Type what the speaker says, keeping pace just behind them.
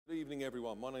evening,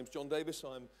 everyone. My name's John Davis.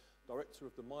 I'm Director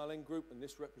of the Mile Group, and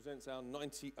this represents our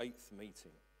 98th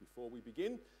meeting. Before we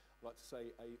begin, I'd like to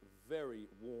say a very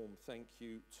warm thank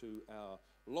you to our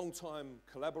long-time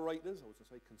collaborators, I was going to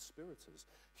say conspirators,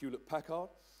 Hewlett-Packard,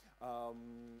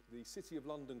 the City of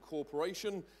London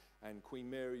Corporation, and Queen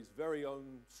Mary's very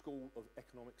own School of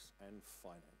Economics and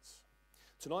Finance.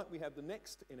 Tonight we have the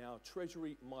next in our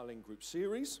Treasury Miling Group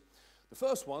series. The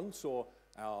first one saw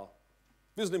our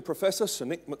visiting professor, Sir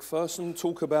Nick Macpherson,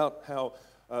 talk about how,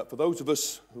 for those of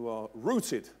us who are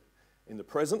rooted in the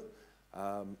present,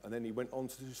 and then he went on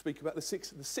to speak about the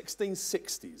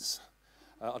 1660s.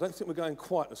 I don't think we're going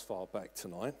quite as far back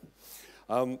tonight.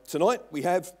 Tonight we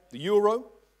have the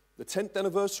Euro, the 10th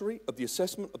anniversary of the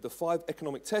assessment of the 5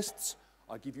 economic tests.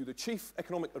 I give you the Chief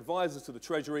Economic Advisor to the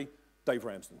Treasury, Dave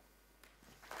Ramsden.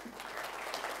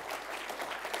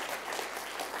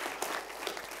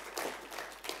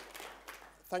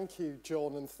 Thank you,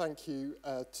 John, and thank you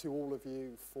to all of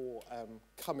you for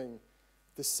coming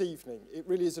this evening. It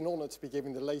really is an honour to be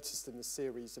giving the latest in the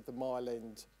series of the Mile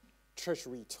End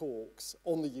Treasury Talks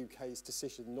on the UK's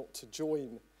decision not to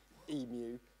join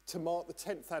EMU to mark the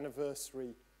 10th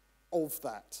anniversary of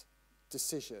that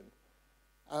decision.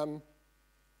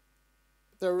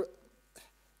 There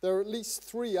are at least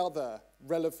 3 other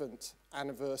relevant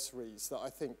anniversaries that I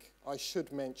think I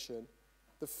should mention.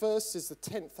 The first is the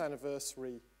 10th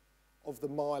anniversary of the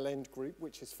Mile End Group,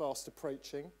 which is fast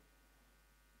approaching.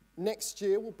 Next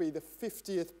year will be the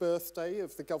 50th birthday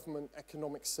of the Government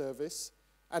Economic Service,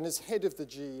 and as head of the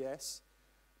GES,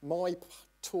 my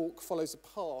talk follows a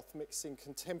path mixing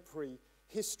contemporary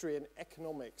history and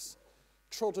economics,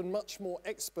 trodden much more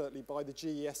expertly by the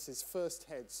GES's first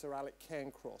head, Sir Alec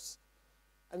Cairncross.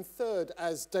 And third,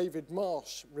 as David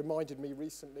Marsh reminded me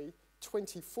recently,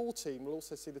 2014 will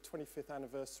also see the 25th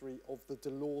anniversary of the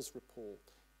Delors Report,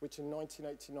 which in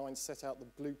 1989 set out the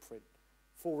blueprint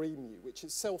for EMU, which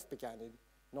itself began in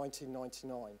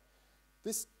 1999.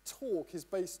 This talk is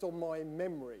based on my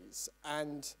memories,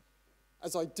 and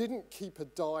as I didn't keep a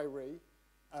diary,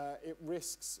 it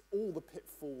risks all the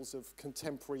pitfalls of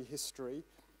contemporary history,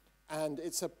 and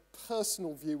it's a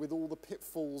personal view with all the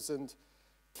pitfalls and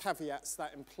caveats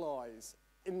that implies.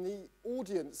 In the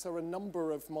audience are a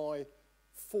number of my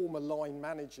former line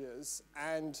managers,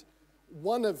 and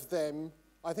one of them,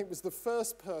 I think, was the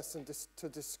first person to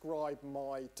describe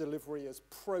my delivery as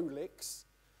prolix.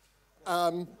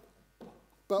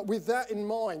 But with that in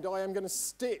mind, I am going to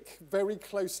stick very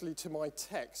closely to my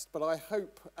text, but I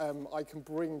hope I can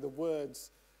bring the words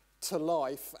to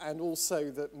life, and also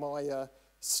that my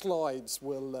slides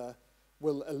will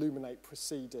illuminate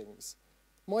proceedings.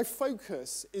 My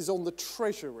focus is on the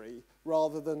Treasury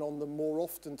rather than on the more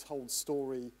often told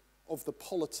story of the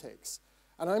politics.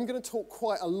 And I'm going to talk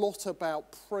quite a lot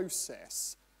about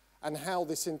process and how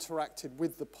this interacted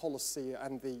with the policy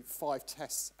and the 5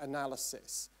 tests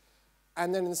analysis.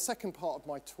 And then in the second part of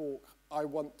my talk, I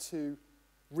want to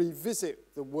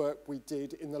revisit the work we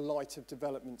did in the light of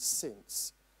developments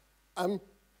since.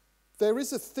 There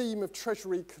is a theme of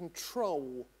Treasury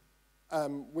control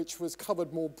which was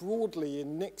covered more broadly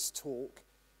in Nick's talk,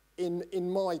 in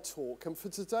my talk. And for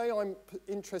today, I'm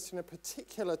interested in a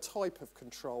particular type of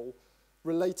control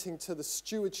relating to the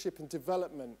stewardship and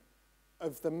development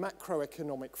of the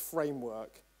macroeconomic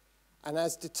framework, and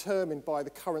as determined by the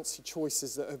currency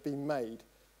choices that have been made.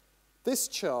 This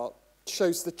chart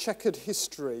shows the checkered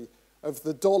history of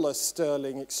the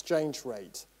dollar-sterling exchange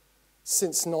rate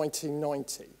since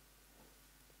 1990.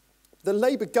 The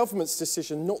Labour government's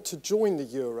decision not to join the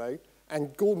euro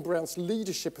and Gordon Brown's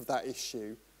leadership of that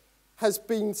issue has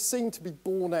been seen to be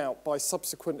borne out by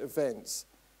subsequent events.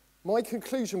 My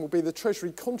conclusion will be the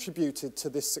Treasury contributed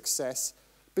to this success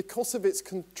because of its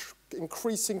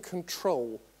increasing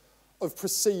control of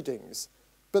proceedings.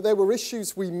 But there were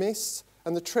issues we missed,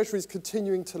 and the Treasury is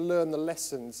continuing to learn the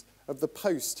lessons of the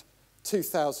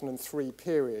post-2003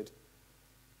 period.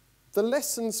 The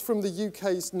lessons from the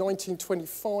UK's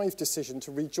 1925 decision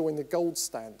to rejoin the gold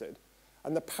standard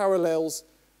and the parallels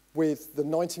with the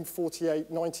 1948,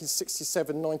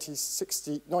 1967,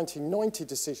 1990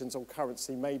 decisions on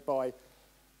currency made by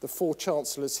the 4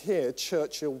 chancellors here,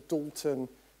 Churchill, Dalton,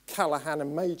 Callaghan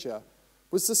and Major,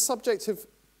 was the subject of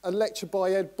a lecture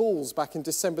by Ed Balls back in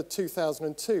December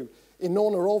 2002 in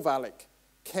honour of Alec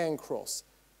Cairncross.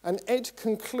 And Ed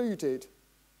concluded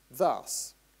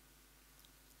thus,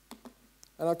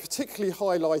 and I particularly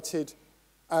highlighted,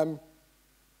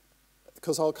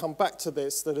 because I'll come back to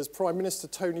this, that as Prime Minister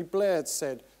Tony Blair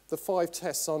said, the 5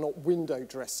 tests are not window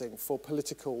dressing for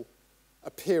political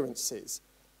appearances.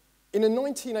 In a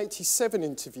 1987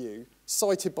 interview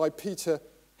cited by Peter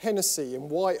Hennessy in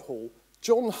Whitehall,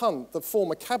 John Hunt, the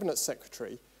former Cabinet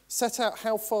Secretary, set out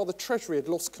how far the Treasury had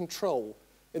lost control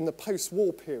in the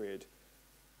post-war period.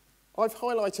 I've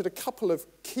highlighted a couple of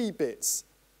key bits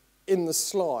in the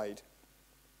slide.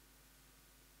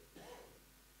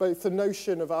 Both the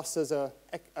notion of us as a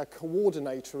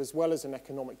coordinator as well as an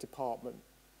economic department,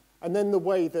 and then the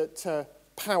way that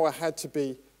power had to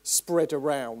be spread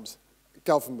around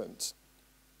government.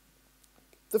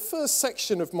 The first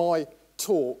section of my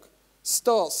talk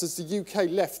starts as the UK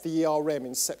left the ERM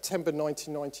in September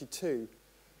 1992,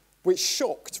 which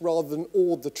shocked rather than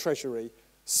awed the Treasury.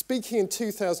 Speaking in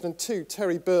 2002,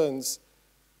 Terry Burns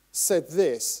said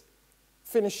this,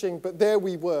 finishing, "But there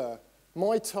we were.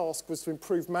 My task was to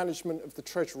improve management of the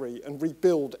Treasury and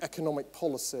rebuild economic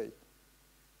policy."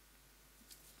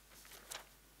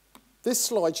 This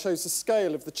slide shows the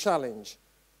scale of the challenge.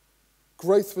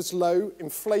 Growth was low,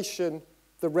 inflation,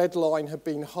 the red line, had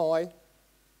been high,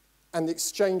 and the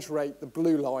exchange rate, the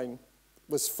blue line,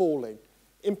 was falling.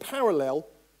 In parallel,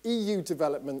 EU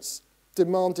developments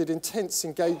demanded intense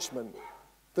engagement.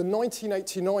 The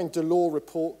 1989 Delors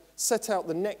report set out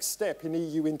the next step in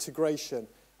EU integration,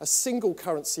 a single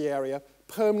currency area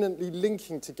permanently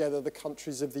linking together the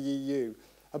countries of the EU,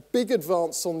 a big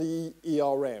advance on the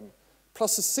ERM,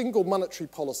 plus a single monetary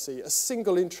policy, a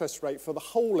single interest rate for the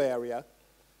whole area,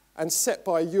 and set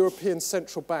by a European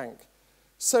Central Bank,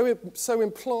 so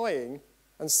implying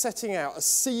and setting out a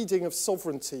ceding of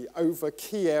sovereignty over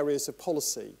key areas of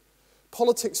policy.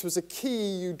 Politics was a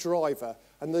key EU driver,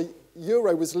 and the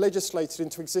euro was legislated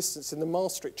into existence in the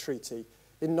Maastricht Treaty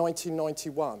in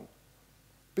 1991.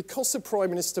 Because of Prime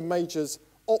Minister Major's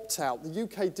opt-out, the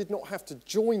UK did not have to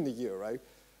join the euro,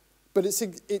 but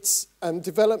its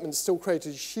development still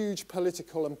created a huge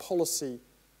political and policy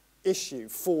issue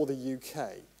for the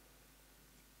UK.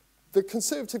 The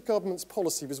Conservative government's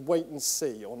policy was wait and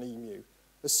see on EMU.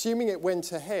 Assuming it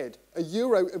went ahead, a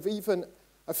euro of even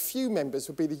a few members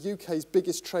would be the UK's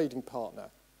biggest trading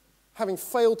partner. Having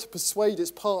failed to persuade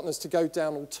its partners to go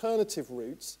down alternative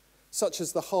routes, such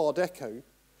as the hard echo,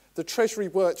 the Treasury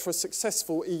worked for a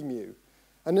successful EMU.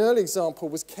 An early example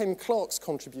was Ken Clarke's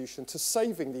contribution to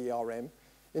saving the ERM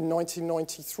in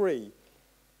 1993,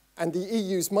 and the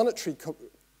EU's Monetary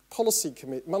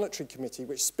Committee,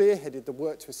 which spearheaded the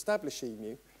work to establish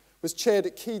EMU, was chaired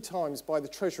at key times by the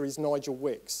Treasury's Nigel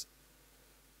Wicks.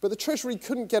 But the Treasury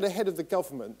couldn't get ahead of the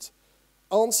government.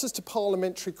 Answers to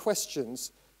parliamentary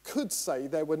questions could say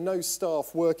there were no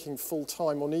staff working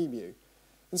full-time on EMU.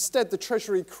 Instead, the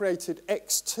Treasury created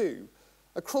X2,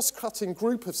 a cross-cutting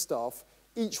group of staff,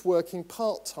 each working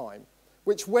part-time,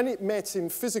 which, when it met in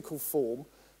physical form,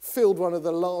 filled one of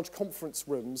the large conference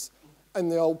rooms in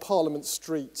the old Parliament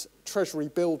Street Treasury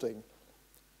building.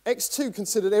 X2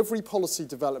 considered every policy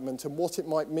development and what it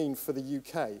might mean for the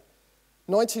UK.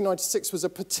 1996 was a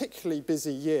particularly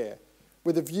busy year.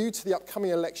 With a view to the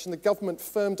upcoming election, the government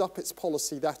firmed up its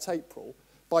policy that April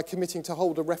by committing to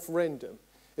hold a referendum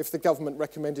if the government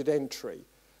recommended entry,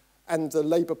 and the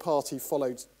Labour Party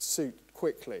followed suit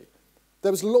quickly.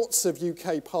 There was lots of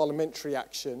UK parliamentary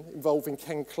action involving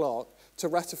Ken Clarke to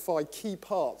ratify key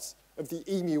parts of the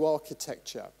EMU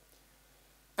architecture.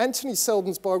 Anthony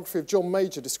Selden's biography of John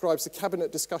Major describes the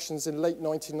cabinet discussions in late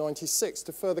 1996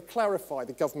 to further clarify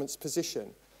the government's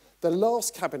position. The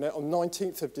last cabinet on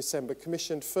 19th of December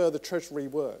commissioned further Treasury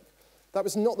work. That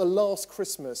was not the last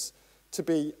Christmas to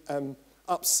be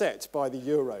upset by the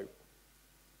euro.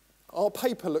 Our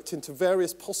paper looked into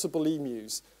various possible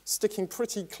EMUs, sticking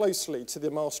pretty closely to the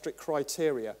Maastricht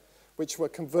criteria, which were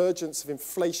convergence of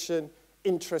inflation,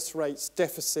 interest rates,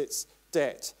 deficits,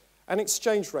 debt, and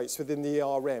exchange rates within the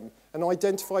ERM, and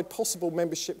identified possible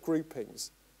membership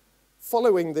groupings.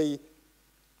 Following the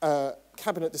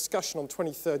cabinet discussion on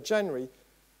 23rd January,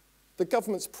 the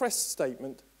government's press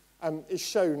statement is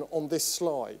shown on this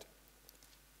slide.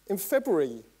 In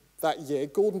February that year,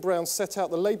 Gordon Brown set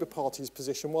out the Labour Party's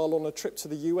position while on a trip to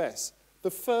the US, the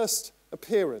first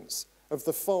appearance of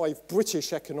the 5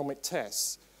 British economic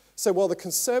tests. So while the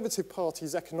Conservative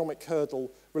Party's economic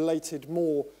hurdle related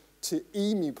more to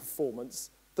EMU performance,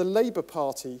 the Labour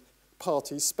Party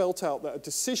spelt out that a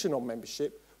decision on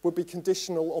membership would be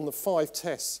conditional on the 5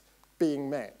 tests being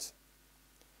met.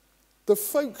 The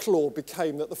folklore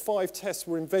became that the 5 tests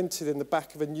were invented in the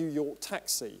back of a New York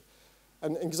taxi,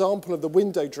 an example of the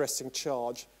window dressing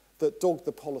charge that dogged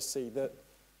the policy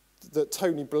that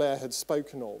Tony Blair had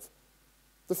spoken of.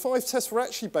 The 5 tests were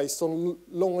actually based on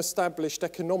long-established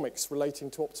economics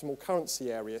relating to optimal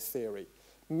currency area theory,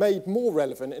 made more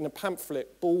relevant in a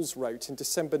pamphlet Balls wrote in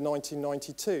December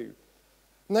 1992.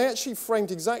 And they actually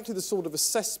framed exactly the sort of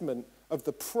assessment of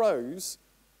the pros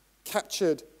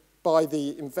captured by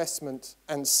the investment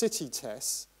and city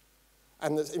tests,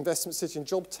 and the investment, city and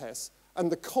job tests,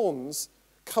 and the cons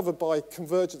covered by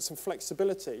convergence and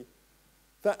flexibility,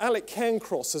 that Alec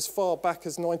Cairncross, as far back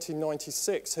as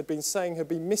 1996, had been saying had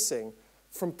been missing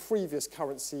from previous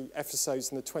currency episodes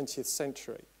in the 20th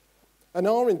century. And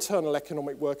our internal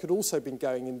economic work had also been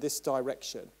going in this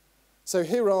direction. So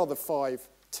here are the 5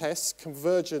 tests: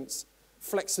 convergence,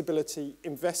 flexibility,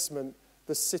 investment,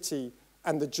 the city,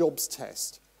 and the jobs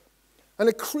test. And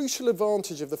a crucial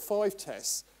advantage of the 5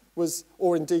 tests was,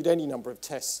 or indeed any number of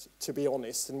tests, to be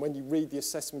honest, and when you read the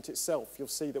assessment itself, you'll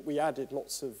see that we added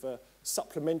lots of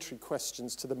supplementary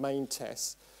questions to the main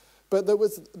tests. But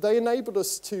they enabled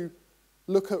us to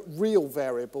look at real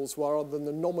variables rather than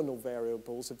the nominal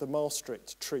variables of the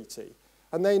Maastricht Treaty.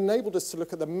 And they enabled us to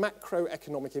look at the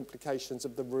macroeconomic implications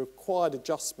of the required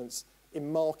adjustments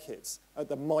in markets at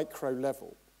the micro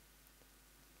level.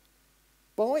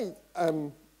 By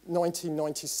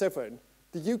 1997,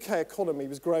 the UK economy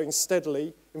was growing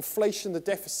steadily, inflation, the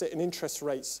deficit and interest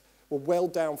rates were well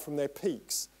down from their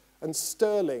peaks, and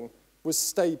sterling was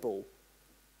stable.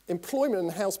 Employment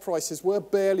and house prices were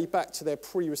barely back to their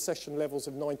pre-recession levels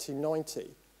of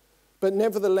 1990. But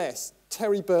nevertheless,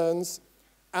 Terry Burns,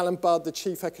 Alan Budd, the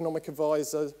chief economic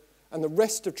advisor, and the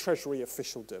rest of Treasury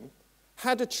officialdom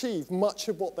had achieved much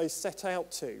of what they set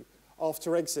out to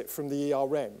after exit from the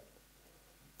ERM.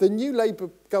 The new Labour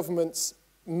government's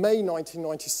May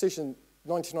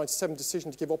 1997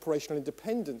 decision to give operational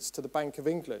independence to the Bank of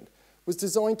England was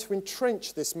designed to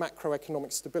entrench this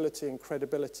macroeconomic stability and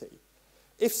credibility.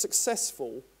 If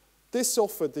successful, this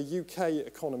offered the UK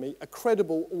economy a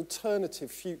credible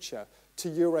alternative future to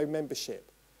Euro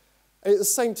membership. At the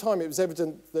same time, it was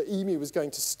evident that EMU was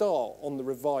going to start on the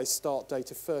revised start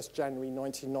date of 1st January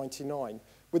 1999,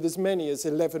 with as many as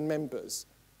 11 members.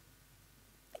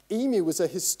 EMU was a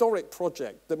historic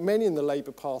project that many in the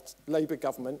Labour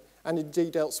government, and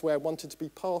indeed elsewhere, wanted to be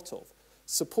part of,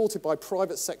 supported by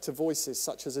private sector voices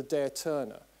such as Adair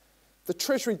Turner. The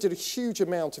Treasury did a huge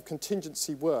amount of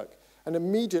contingency work, and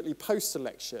immediately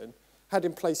post-election had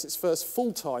in place its first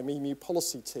full-time EMU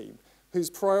policy team, whose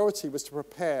priority was to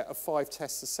prepare a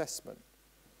 5-test assessment.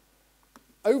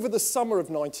 Over the summer of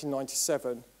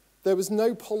 1997, there was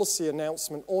no policy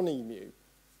announcement on EMU,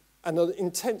 and an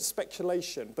intense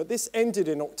speculation, but this ended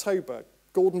in October.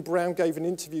 Gordon Brown gave an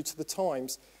interview to The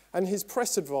Times, and his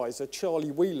press advisor,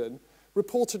 Charlie Whelan,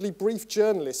 reportedly briefed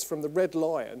journalists from the Red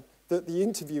Lion that the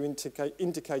interview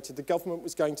indicated the government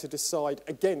was going to decide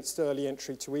against early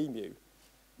entry to EMU.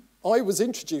 I was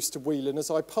introduced to Whelan as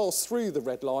I passed through the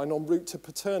Red Lion en route to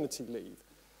paternity leave.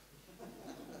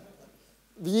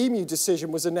 The EMU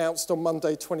decision was announced on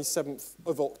Monday, 27th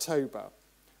of October.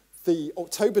 The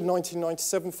October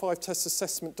 1997 5-test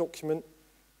assessment document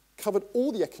covered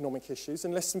all the economic issues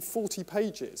in less than 40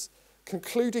 pages,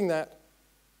 concluding that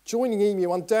joining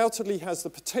EMU undoubtedly has the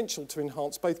potential to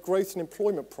enhance both growth and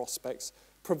employment prospects,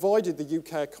 provided the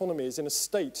UK economy is in a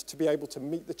state to be able to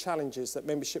meet the challenges that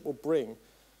membership will bring.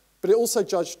 But it also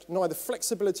judged neither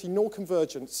flexibility nor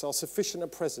convergence are sufficient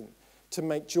at present to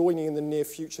make joining in the near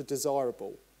future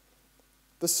desirable.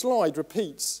 The slide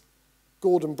repeats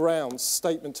Gordon Brown's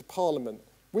statement to Parliament,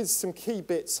 with some key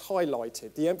bits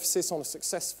highlighted: the emphasis on a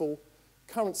successful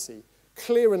currency,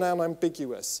 clear and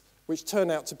unambiguous, which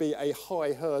turned out to be a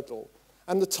high hurdle,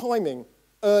 and the timing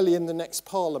early in the next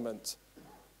Parliament.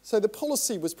 So the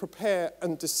policy was prepare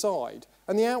and decide,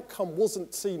 and the outcome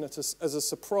wasn't seen as a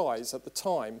surprise at the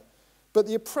time, but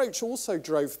the approach also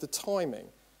drove the timing.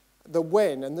 The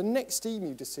when and the next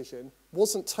EMU decision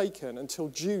wasn't taken until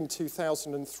June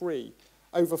 2003,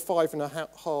 over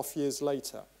 5.5 years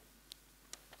later.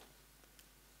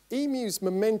 EMU's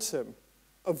momentum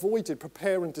avoided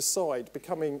prepare and decide,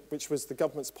 which was the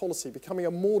government's policy, becoming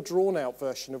a more drawn-out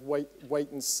version of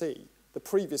wait and see, the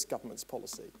previous government's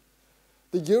policy.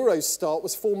 The Euro start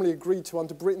was formally agreed to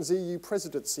under Britain's EU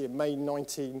presidency in May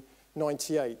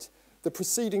 1998. The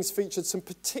proceedings featured some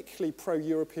particularly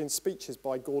pro-European speeches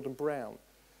by Gordon Brown.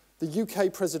 The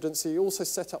UK presidency also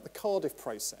set up the Cardiff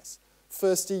process,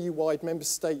 first EU-wide member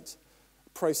state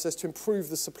process to improve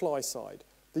the supply side.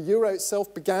 The euro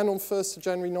itself began on 1st of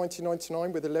January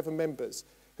 1999 with 11 members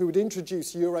who would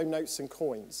introduce euro notes and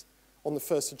coins on the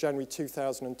 1st of January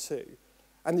 2002.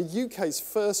 And the UK's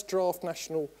first draft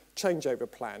national changeover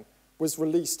plan was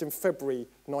released in February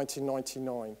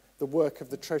 1999, the work of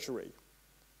the Treasury.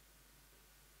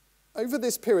 Over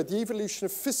this period, the evolution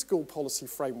of fiscal policy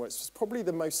frameworks was probably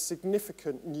the most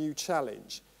significant new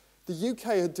challenge. The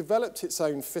UK had developed its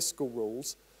own fiscal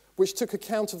rules, which took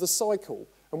account of the cycle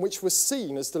and which were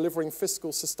seen as delivering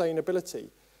fiscal sustainability.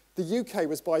 The UK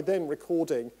was by then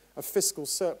recording of fiscal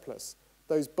surplus,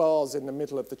 those bars in the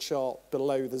middle of the chart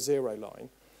below the zero line.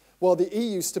 While the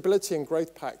EU Stability and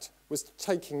Growth Pact was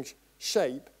taking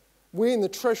shape, we in the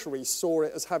Treasury saw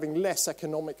it as having less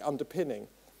economic underpinning.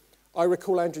 I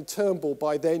recall Andrew Turnbull,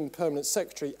 by then Permanent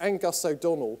Secretary, and Gus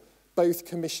O'Donnell both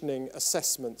commissioning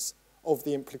assessments of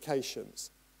the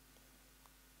implications.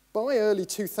 By early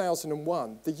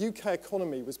 2001, the UK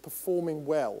economy was performing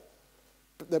well,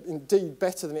 but indeed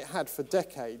better than it had for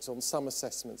decades on some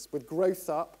assessments, with growth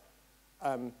up,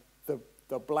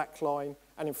 the black line,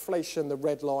 and inflation, the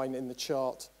red line in the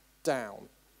chart, down.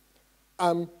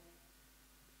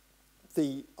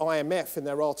 The IMF, in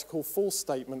their Article 4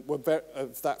 statement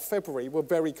of that February, were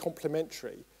very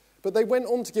complimentary. But they went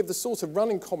on to give the sort of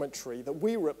running commentary that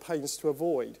we were at pains to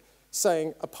avoid,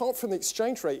 saying, apart from the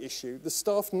exchange rate issue, the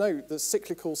staff note that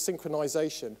cyclical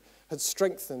synchronisation had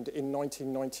strengthened in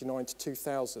 1999 to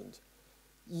 2000.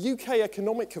 UK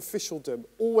economic officialdom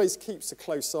always keeps a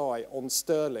close eye on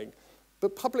sterling,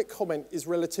 but public comment is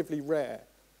relatively rare.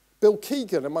 Bill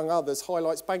Keegan, among others,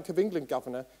 highlights Bank of England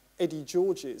Governor Eddie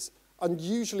George's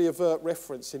unusually overt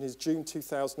reference in his June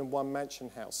 2001 Mansion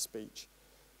House speech.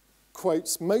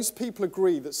 Quotes, most people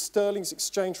agree that sterling's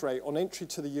exchange rate on entry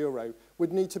to the euro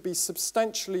would need to be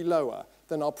substantially lower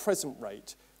than our present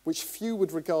rate, which few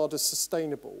would regard as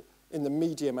sustainable in the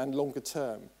medium and longer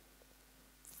term.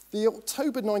 The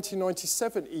October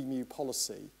 1997 EMU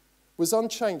policy was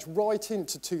unchanged right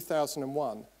into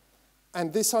 2001,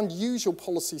 and this unusual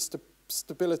policy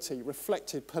stability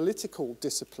reflected political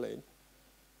discipline,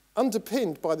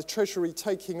 underpinned by the Treasury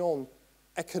taking on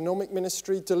economic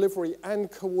ministry, delivery and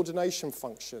coordination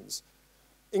functions,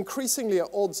 increasingly at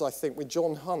odds, I think, with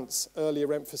John Hunt's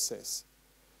earlier emphasis.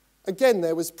 Again,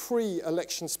 there was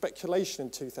pre-election speculation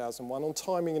in 2001 on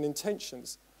timing and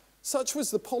intentions. Such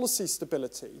was the policy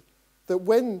stability that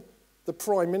when the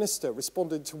Prime Minister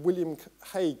responded to William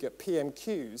Hague at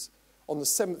PMQs on the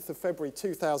 7th of February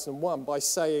 2001 by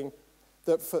saying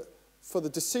that for the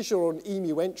decision on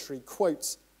EMU entry,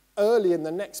 quotes, early in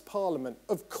the next Parliament,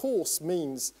 of course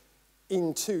means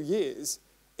in 2 years,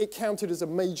 it counted as a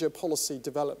major policy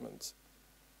development.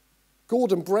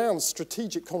 Gordon Brown's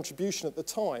strategic contribution at the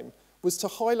time was to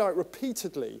highlight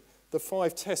repeatedly the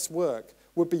 5 test work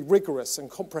would be rigorous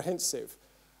and comprehensive,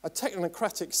 a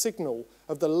technocratic signal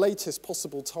of the latest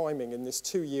possible timing in this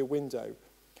 2-year window.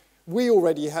 We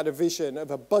already had a vision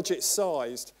of a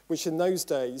budget-sized, which in those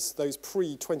days, those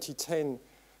pre-2010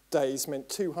 days, meant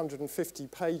 250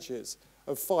 pages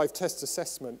of 5 test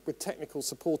assessment with technical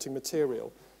supporting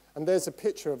material. And there's a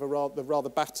picture of the rather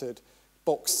battered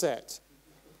box set.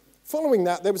 Following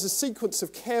that, there was a sequence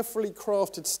of carefully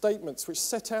crafted statements which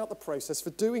set out the process for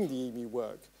doing the EMU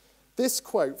work. This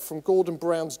quote from Gordon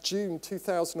Brown's June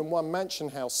 2001 Mansion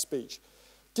House speech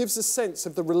gives a sense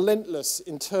of the relentless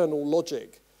internal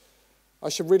logic. I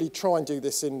should really try and do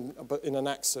this in an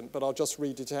accent, but I'll just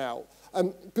read it out.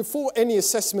 Before any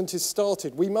assessment is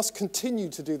started, we must continue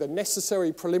to do the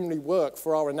necessary preliminary work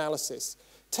for our analysis,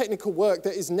 technical work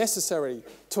that is necessary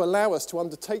to allow us to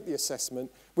undertake the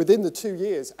assessment within the 2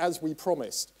 years, as we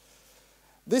promised.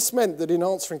 This meant that in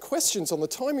answering questions on the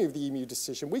timing of the EMU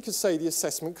decision, we could say the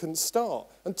assessment couldn't start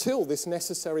until this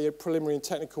necessary preliminary and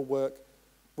technical work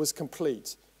was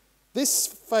complete. This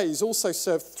phase also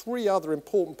served 3 other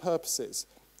important purposes.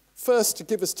 First, to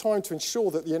give us time to ensure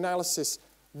that the analysis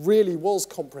really was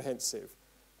comprehensive.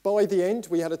 By the end,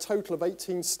 we had a total of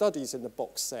 18 studies in the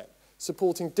box set,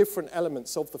 supporting different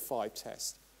elements of the 5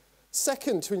 test.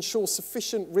 Second, to ensure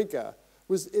sufficient rigour.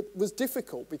 It was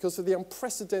difficult because of the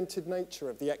unprecedented nature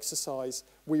of the exercise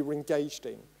we were engaged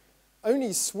in.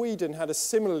 Only Sweden had a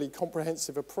similarly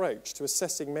comprehensive approach to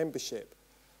assessing membership,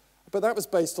 but that was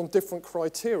based on different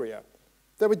criteria.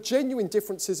 There were genuine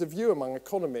differences of view among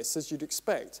economists, as you'd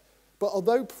expect, but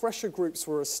although pressure groups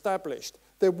were established,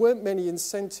 there weren't many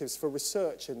incentives for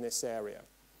research in this area.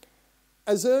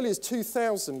 As early as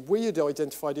 2000, we had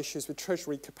identified issues with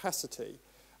Treasury capacity,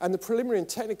 and the preliminary and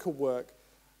technical work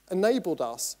enabled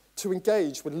us to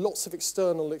engage with lots of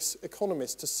external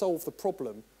economists to solve the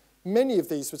problem. Many of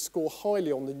these would score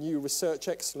highly on the new Research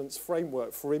Excellence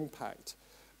Framework for Impact,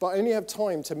 but I only have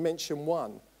time to mention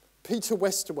one. Peter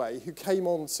Westaway, who came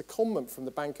on secondment from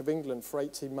the Bank of England for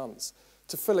 18 months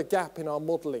to fill a gap in our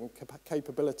modelling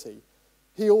capability.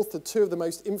 He authored 2 of the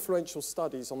most influential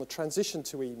studies on the transition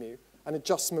to EMU and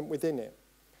adjustment within it.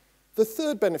 The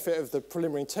third benefit of the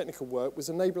preliminary and technical work was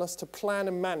enable us to plan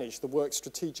and manage the work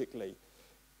strategically.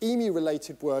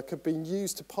 EMU-related work had been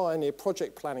used to pioneer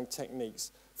project planning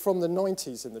techniques from the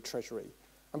 90s in the Treasury.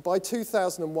 And by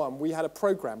 2001, we had a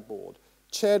programme board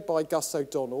chaired by Gus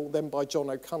O'Donnell, then by John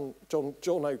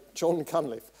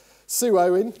Cunliffe, Sue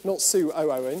Owen, not Sue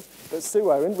Owen, but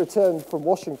Sue Owen returned from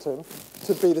Washington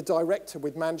to be the director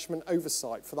with management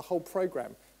oversight for the whole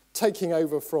program, taking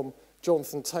over from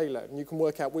Jonathan Taylor, and you can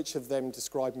work out which of them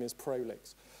describe me as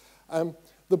prolix.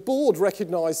 The board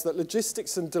recognised that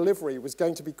logistics and delivery was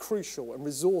going to be crucial and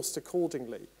resourced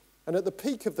accordingly. And at the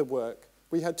peak of the work,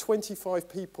 we had 25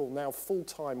 people now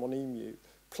full-time on EMU,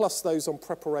 plus those on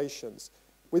preparations,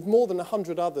 with more than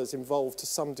 100 others involved to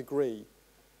some degree.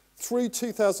 Through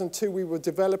 2002, we were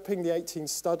developing the 18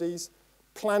 studies,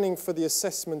 planning for the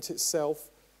assessment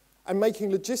itself, and making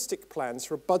logistic plans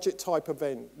for a budget-type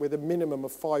event with a minimum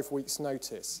of 5 weeks'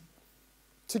 notice.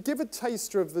 To give a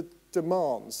taster of the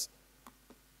demands,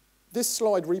 this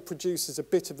slide reproduces a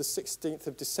bit of the 16th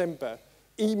of December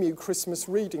EMU Christmas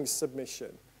reading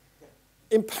submission.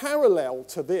 In parallel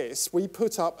to this, we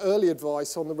put up early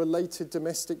advice on the related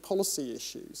domestic policy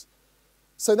issues.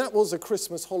 So that was a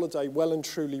Christmas holiday well and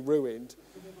truly ruined,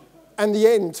 and the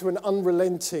end to an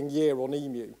unrelenting year on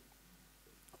EMU.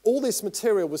 All this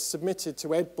material was submitted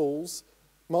to Ed Balls,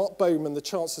 Mark Bowman, the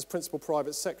Chancellor's Principal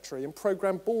Private Secretary, and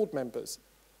programme board members.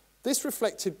 This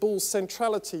reflected Ball's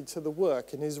centrality to the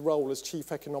work in his role as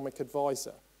Chief Economic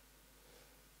Advisor.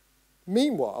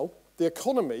 Meanwhile, the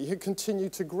economy had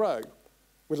continued to grow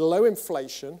with low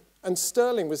inflation, and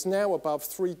sterling was now above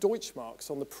 3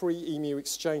 Deutschmarks on the pre-EMU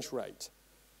exchange rate.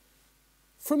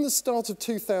 From the start of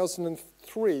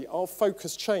 2003, our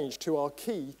focus changed to our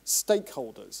key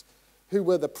stakeholders, who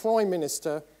were the Prime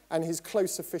Minister and his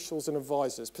close officials and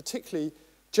advisors, particularly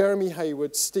Jeremy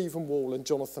Hayward, Stephen Wall, and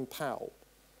Jonathan Powell.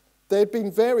 There had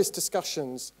been various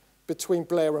discussions between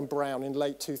Blair and Brown in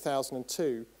late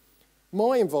 2002.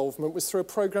 My involvement was through a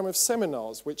programme of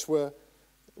seminars, which were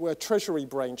a Treasury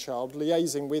brainchild,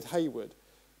 liaising with Hayward.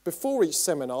 Before each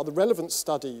seminar, the relevant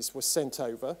studies were sent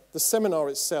over. The seminar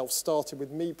itself started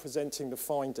with me presenting the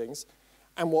findings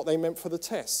and what they meant for the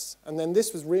tests. And then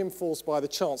this was reinforced by the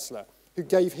Chancellor, who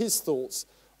gave his thoughts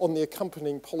on the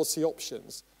accompanying policy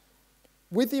options.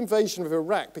 With the invasion of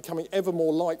Iraq becoming ever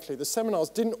more likely, the seminars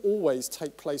didn't always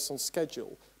take place on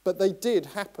schedule, but they did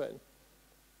happen.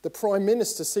 The Prime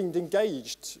Minister seemed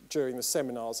engaged during the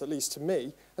seminars, at least to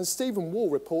me, and Stephen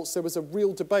Wall reports there was a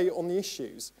real debate on the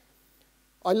issues.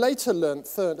 I later learnt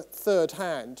third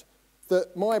hand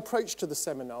that my approach to the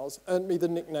seminars earned me the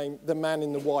nickname the man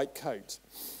in the white coat.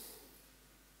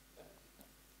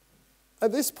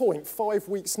 At this point, 5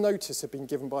 weeks' notice had been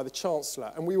given by the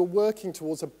Chancellor, and we were working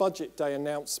towards a budget day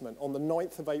announcement on the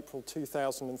 9th of April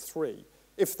 2003,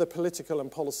 if the political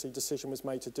and policy decision was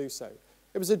made to do so.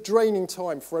 It was a draining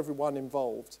time for everyone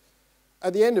involved.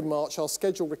 At the end of March, our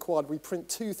schedule required we print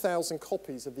 2,000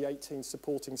 copies of the 18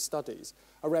 supporting studies,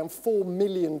 around 4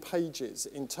 million pages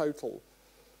in total.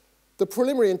 The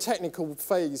preliminary and technical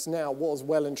phase now was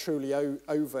well and truly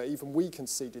over, even we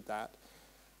conceded that.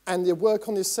 And the work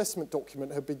on the assessment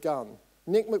document had begun.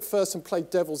 Nick McPherson played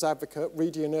devil's advocate,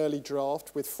 reading an early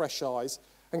draft with fresh eyes,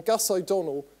 and Gus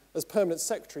O'Donnell, as Permanent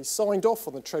Secretary, signed off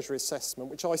on the Treasury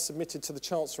assessment, which I submitted to the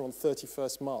Chancellor on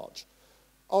 31st March.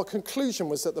 Our conclusion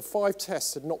was that the 5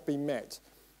 tests had not been met,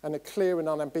 and a clear and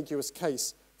unambiguous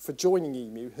case for joining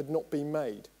EMU had not been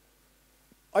made.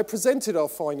 I presented our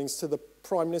findings to the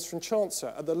Prime Minister and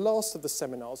Chancellor at the last of the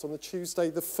seminars on the Tuesday,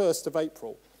 the 1st of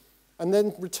April, and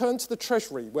then returned to the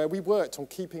Treasury, where we worked on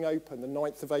keeping open the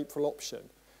 9th of April option.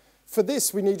 For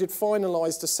this, we needed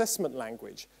finalised assessment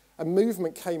language, and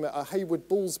movement came at a Hayward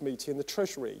Balls meeting in the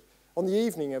Treasury on the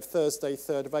evening of Thursday,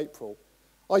 3rd of April.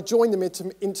 I joined them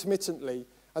intermittently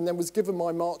and then was given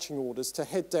my marching orders to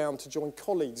head down to join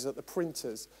colleagues at the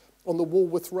printers on the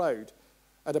Walworth Road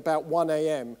at about 1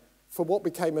 a.m. for what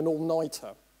became an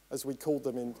all-nighter, as we called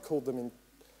them in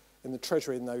the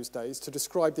Treasury in those days, to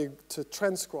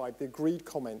transcribe the agreed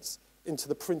comments into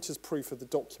the printer's proof of the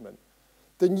document.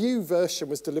 The new version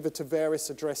was delivered to various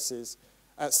addresses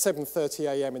at 7:30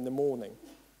 a.m. in the morning.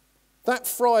 That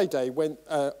Friday, when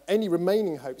any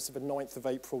remaining hopes of a 9th of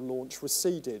April launch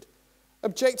receded.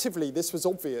 Objectively, this was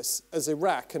obvious, as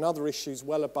Iraq and other issues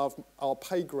well above our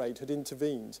pay grade had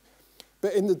intervened.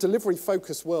 But in the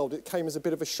delivery-focused world, it came as a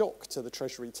bit of a shock to the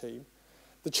Treasury team.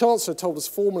 The Chancellor told us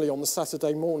formally on the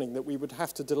Saturday morning that we would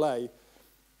have to delay.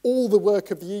 All the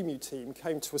work of the EMU team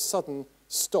came to a sudden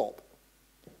stop.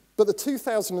 But the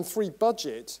 2003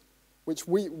 budget, which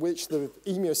the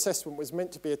EMU assessment was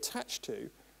meant to be attached to,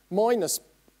 minus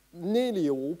nearly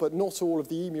all, but not all of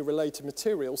the EMU-related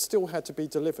material, still had to be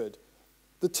delivered.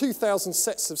 The 2,000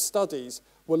 sets of studies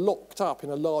were locked up in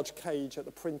a large cage at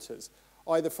the printers,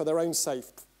 either for their own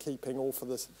safekeeping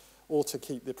or to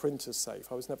keep the printers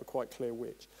safe. I was never quite clear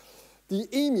which. The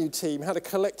EMU team had a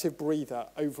collective breather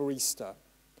over Easter.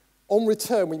 On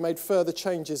return, we made further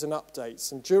changes and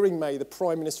updates, and during May, the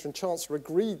Prime Minister and Chancellor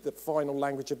agreed the final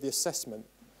language of the assessment.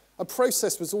 A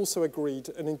process was also agreed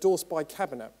and endorsed by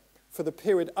Cabinet for the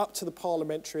period up to the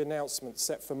parliamentary announcement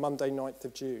set for Monday, 9th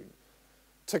of June.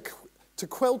 To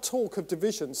quell talk of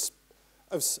divisions,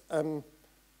 there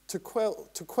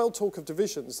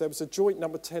was a joint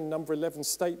number 10, number 11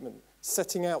 statement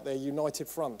setting out their united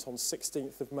front on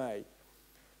 16th of May.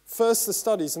 First, the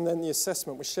studies and then the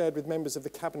assessment were shared with members of the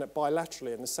Cabinet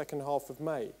bilaterally in the second half of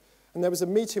May. And there was a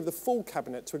meeting of the full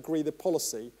Cabinet to agree the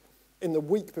policy in the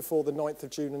week before the 9th of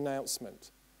June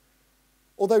announcement.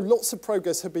 Although lots of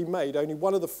progress had been made, only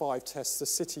one of the 5 tests, the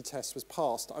city test, was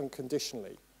passed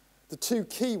unconditionally. The 2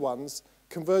 key ones,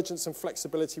 convergence and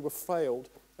flexibility, were failed,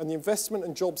 and the investment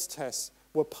and jobs tests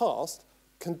were passed,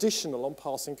 conditional on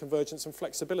passing convergence and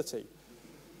flexibility.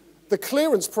 The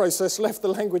clearance process left the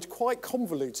language quite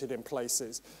convoluted in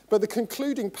places, but the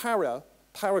concluding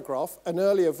paragraph, an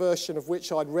earlier version of which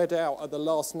I'd read out at the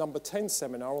last number 10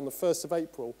 seminar on the 1st of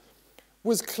April,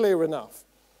 was clear enough.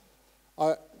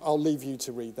 I'll leave you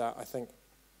to read that, I think.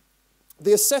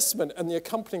 The assessment and the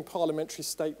accompanying parliamentary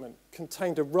statement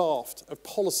contained a raft of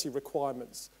policy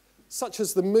requirements, such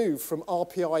as the move from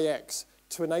RPIX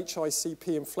to an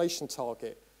HICP inflation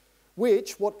target,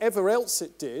 which, whatever else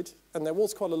it did, and there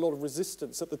was quite a lot of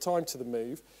resistance at the time to the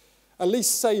move, at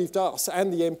least saved us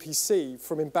and the MPC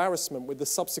from embarrassment with the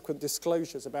subsequent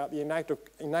disclosures about the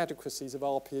inadequacies of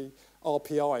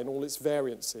RPI and all its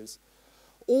variances.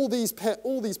 All these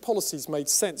policies made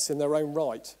sense in their own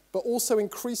right, but also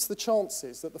increased the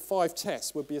chances that the 5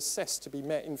 tests would be assessed to be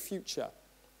met in future.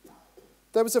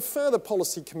 There was a further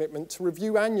policy commitment to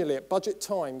review annually at budget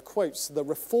time, quotes, the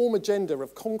reform agenda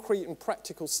of concrete and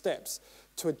practical steps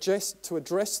to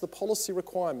address the policy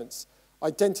requirements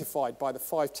identified by the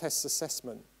 5 tests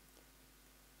assessment.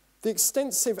 The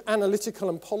extensive analytical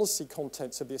and policy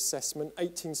contents of the assessment,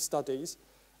 18 studies,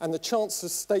 and the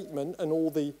Chancellor's statement and all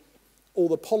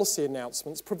the policy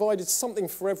announcements provided something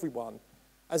for everyone,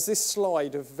 as this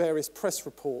slide of various press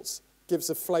reports gives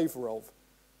a flavour of.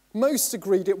 Most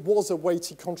agreed it was a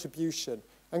weighty contribution,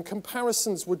 and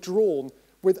comparisons were drawn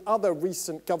with other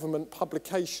recent government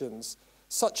publications,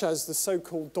 such as the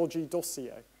so-called dodgy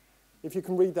dossier. If you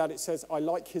can read that, it says, "I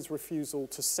like his refusal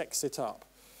to sex it up."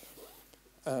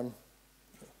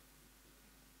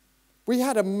 We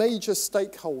had a major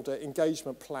stakeholder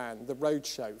engagement plan, the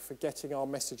roadshow, for getting our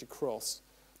message across.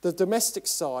 The domestic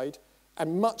side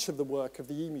and much of the work of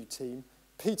the EMU team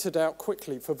petered out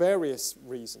quickly for various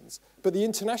reasons, but the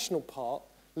international part,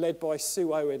 led by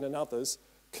Sue Owen and others,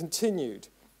 continued.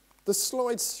 The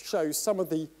slides show some of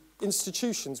the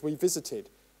institutions we visited.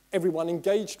 Everyone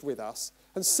engaged with us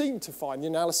and seemed to find the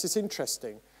analysis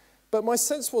interesting, but my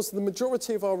sense was the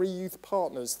majority of our EU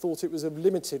partners thought it was of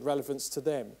limited relevance to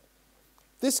them.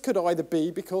 This could either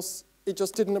be because it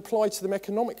just didn't apply to them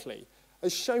economically,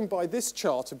 as shown by this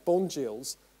chart of bond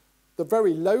yields. The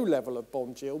very low level of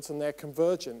bond yields and their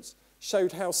convergence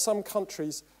showed how some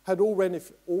countries had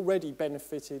already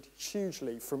benefited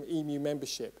hugely from EMU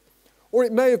membership. Or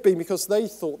it may have been because they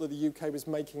thought that the UK was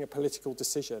making a political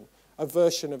decision, a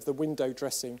version of the window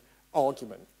dressing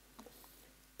argument.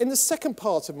 In the second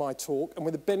part of my talk, and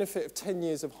with the benefit of 10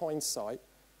 years of hindsight,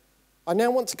 I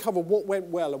now want to cover what went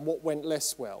well and what went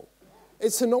less well.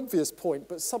 It's an obvious point,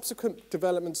 but subsequent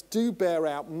developments do bear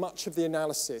out much of the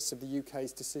analysis of the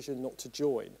UK's decision not to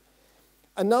join.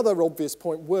 Another obvious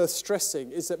point worth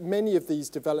stressing is that many of these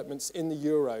developments in the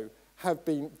euro have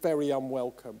been very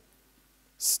unwelcome.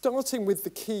 Starting with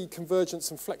the key convergence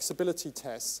and flexibility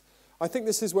tests, I think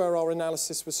this is where our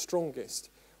analysis was strongest.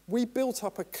 We built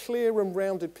up a clear and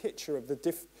rounded picture of the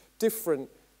different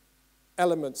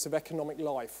elements of economic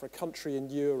life for a country in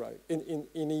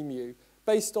EMU,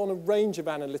 based on a range of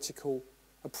analytical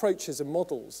approaches and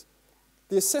models.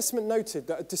 The assessment noted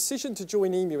that a decision to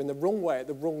join EMU in the wrong way at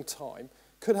the wrong time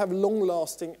could have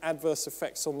long-lasting adverse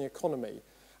effects on the economy,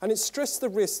 and it stressed the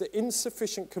risk that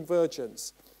insufficient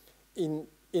convergence in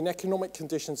economic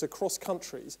conditions across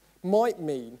countries might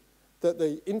mean that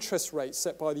the interest rates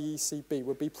set by the ECB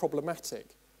would be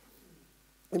problematic.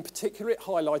 In particular, it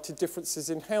highlighted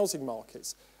differences in housing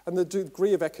markets, and the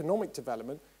degree of economic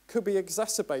development could be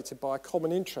exacerbated by a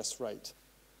common interest rate.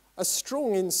 A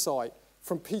strong insight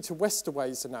from Peter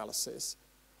Westerway's analysis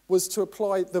was to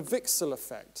apply the Vixel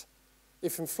effect.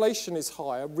 If inflation is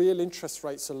higher, real interest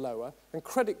rates are lower, and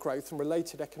credit growth and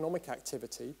related economic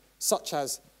activity, such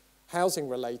as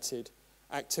housing-related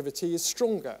activity, is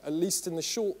stronger, at least in the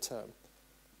short term.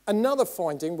 Another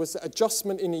finding was that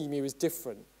adjustment in EMU is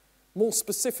different. More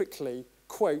specifically,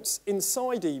 quotes,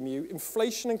 inside EMU,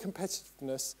 inflation and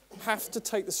competitiveness have to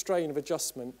take the strain of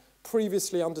adjustment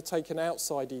previously undertaken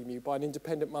outside EMU by an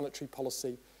independent monetary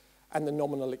policy and the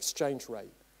nominal exchange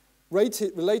rate.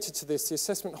 Related to this, the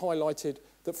assessment highlighted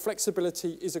that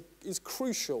flexibility is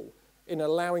crucial in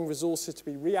allowing resources to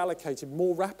be reallocated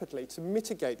more rapidly to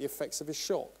mitigate the effects of a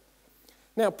shock.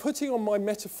 Now, putting on my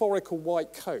metaphorical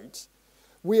white coat,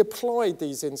 we applied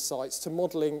these insights to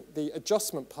modelling the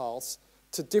adjustment paths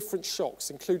to different shocks,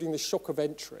 including the shock of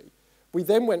entry. We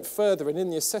then went further and in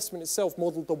the assessment itself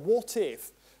modelled the what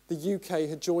if the UK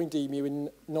had joined EMU in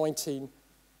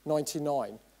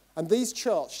 1999. And these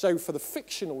charts show for the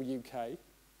fictional UK,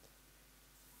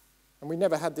 and we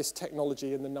never had this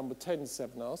technology in the number 10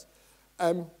 seminars,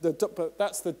 but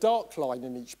that's the dark line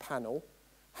in each panel,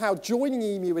 how joining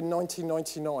EMU in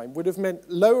 1999 would have meant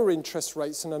lower interest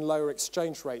rates and a lower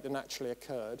exchange rate than actually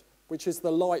occurred, which is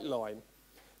the light line.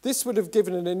 This would have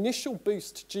given an initial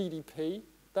boost to GDP,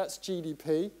 that's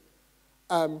GDP,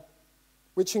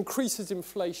 which increases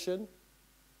inflation,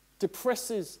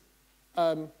 depresses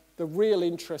the real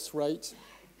interest rate,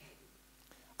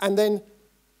 and then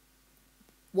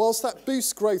whilst that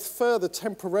boosts growth further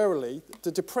temporarily,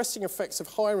 the depressing effects of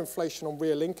higher inflation on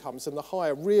real incomes and the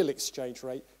higher real exchange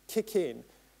rate kick in.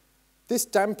 This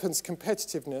dampens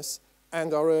competitiveness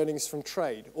and our earnings from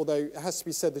trade, although it has to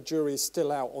be said the jury is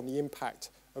still out on the impact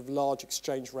of large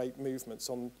exchange rate movements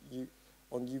on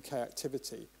UK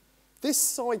activity. This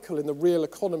cycle in the real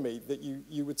economy that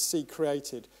you would see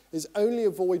created is only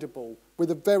avoidable with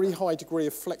a very high degree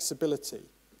of flexibility.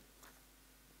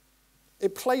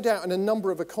 It played out in a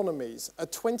number of economies. A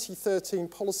 2013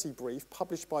 policy brief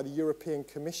published by the European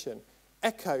Commission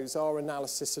echoes our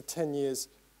analysis of 10 years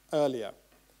earlier.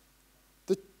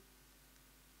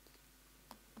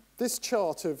 This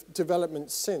chart of development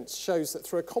since shows that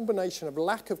through a combination of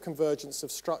lack of convergence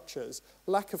of structures,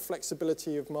 lack of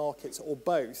flexibility of markets, or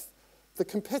both, the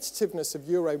competitiveness of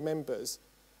Euro members,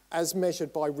 as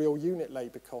measured by real unit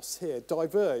labour costs here,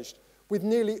 diverged, with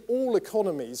nearly all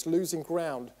economies losing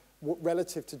ground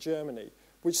relative to Germany,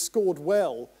 which scored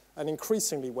well and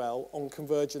increasingly well on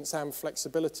convergence and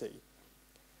flexibility.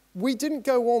 We didn't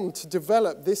go on to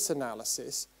develop this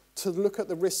analysis to look at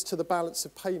the risks to the balance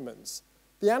of payments.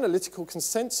 The analytical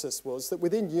consensus was that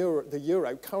within the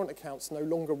euro, current accounts no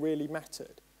longer really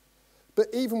mattered. But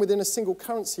even within a single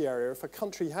currency area, if a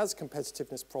country has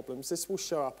competitiveness problems, this will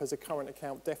show up as a current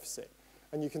account deficit.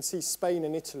 And you can see Spain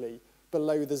and Italy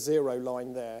below the zero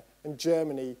line there, and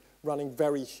Germany running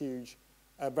very huge,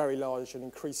 very large and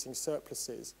increasing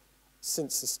surpluses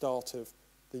since the start of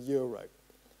the euro.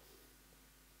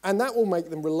 And that will make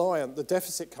them reliant, the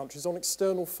deficit countries, on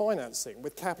external financing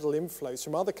with capital inflows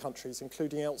from other countries,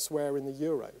 including elsewhere in the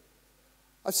euro.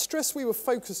 I've stressed we were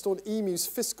focused on EMU's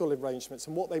fiscal arrangements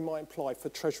and what they might imply for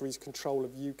Treasury's control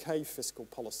of UK fiscal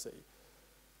policy.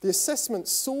 The assessment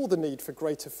saw the need for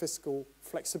greater fiscal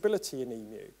flexibility in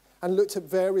EMU and looked at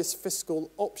various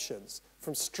fiscal options,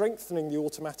 from strengthening the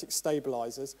automatic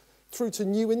stabilisers through to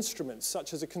new instruments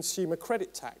such as a consumer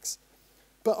credit tax.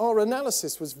 But our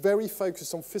analysis was very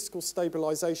focused on fiscal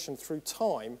stabilisation through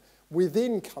time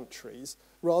within countries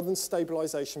rather than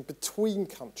stabilisation between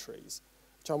countries,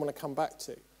 which I want to come back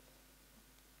to.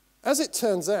 As it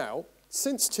turns out,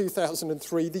 since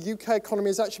 2003, the UK economy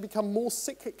has actually become more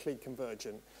cyclically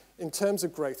convergent in terms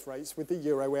of growth rates with the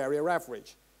euro area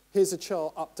average. Here's a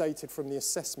chart updated from the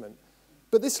assessment.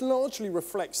 But this largely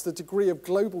reflects the degree of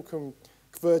global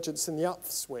convergence in the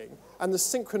upswing and the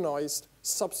synchronised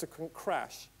subsequent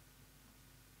crash.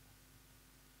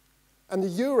 And the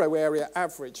euro area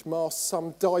average masks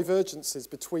some divergences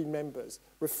between members,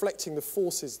 reflecting the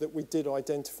forces that we did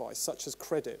identify, such as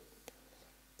credit.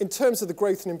 In terms of the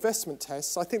growth and investment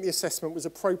tests, I think the assessment was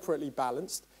appropriately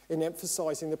balanced in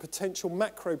emphasising the potential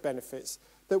macro benefits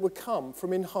that would come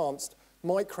from enhanced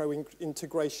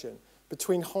micro-integration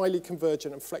between highly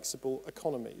convergent and flexible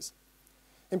economies.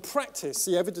 In practice,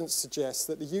 the evidence suggests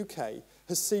that the UK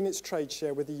has seen its trade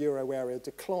share with the euro area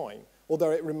decline,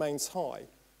 although it remains high.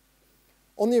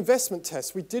 On the investment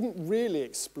test, we didn't really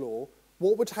explore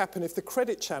what would happen if the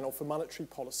credit channel for monetary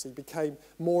policy became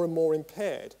more and more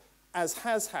impaired, as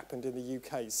has happened in the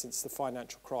UK since the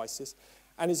financial crisis,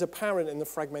 and is apparent in the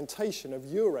fragmentation of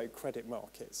euro credit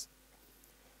markets.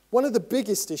 One of the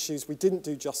biggest issues we didn't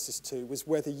do justice to was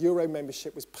whether euro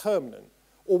membership was permanent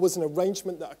or was an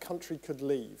arrangement that a country could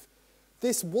leave.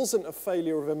 This wasn't a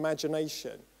failure of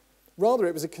imagination. Rather,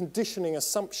 it was a conditioning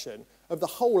assumption of the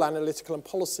whole analytical and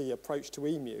policy approach to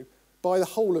EMU by the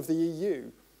whole of the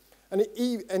EU. And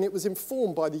it was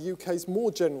informed by the UK's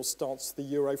more general stance to the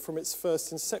euro from its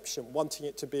first inception, wanting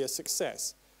it to be a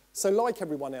success. So like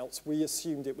everyone else, we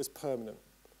assumed it was permanent.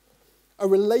 A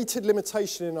related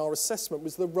limitation in our assessment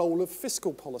was the role of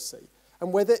fiscal policy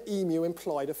and whether EMU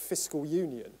implied a fiscal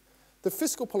union. The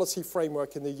fiscal policy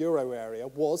framework in the euro area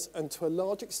was, and to a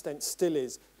large extent still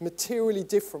is, materially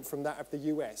different from that of the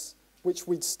US, which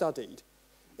we'd studied.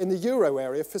 In the euro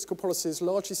area, fiscal policy is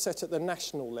largely set at the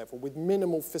national level with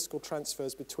minimal fiscal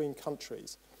transfers between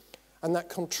countries. And that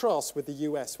contrasts with the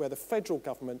US, where the federal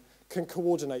government can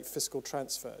coordinate fiscal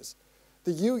transfers.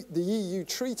 The EU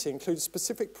treaty includes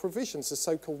specific provisions, the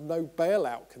so-called no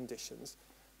bailout conditions,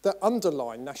 that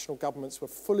underline national governments were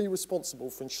fully responsible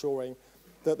for ensuring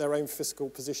that their own fiscal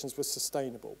positions were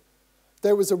sustainable.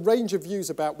 There was a range of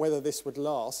views about whether this would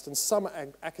last, and some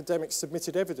academics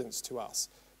submitted evidence to us,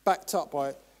 backed up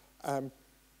by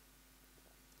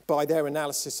their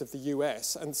analysis of the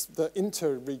US, and the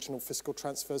inter-regional fiscal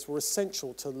transfers were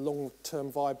essential to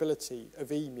long-term viability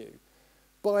of EMU.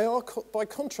 By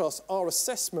contrast, our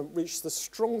assessment reached the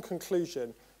strong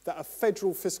conclusion that a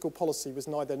federal fiscal policy was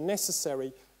neither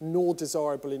necessary nor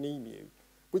desirable in EMU,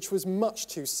 which was much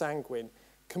too sanguine,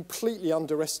 completely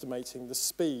underestimating the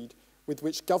speed with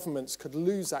which governments could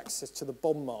lose access to the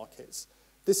bond markets.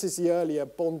 This is the earlier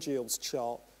bond yields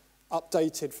chart,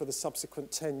 updated for the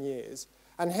subsequent 10 years,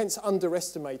 and hence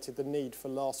underestimated the need for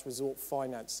last resort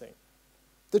financing.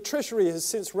 The Treasury has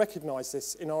since recognised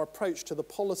this in our approach to the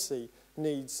policy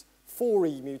needs for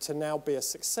EMU to now be a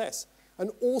success,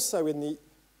 and also in the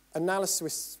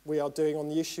analysis we are doing on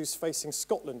the issues facing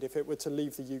Scotland if it were to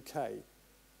leave the UK.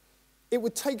 It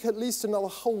would take at least another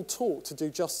whole talk to do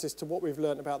justice to what we've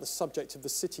learned about the subject of the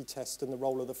city test and the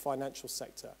role of the financial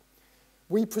sector.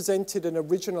 We presented an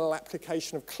original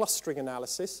application of clustering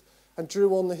analysis and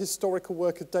drew on the historical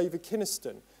work of David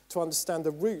Kynaston to understand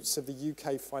the roots of the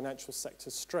UK financial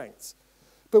sector's strengths.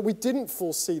 But we didn't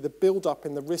foresee the build-up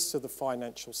in the risks of the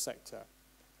financial sector,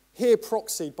 here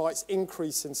proxied by its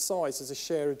increase in size as a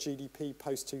share of GDP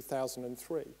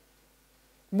post-2003.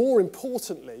 More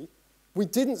importantly, we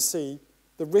didn't see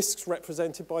the risks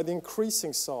represented by the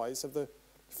increasing size of the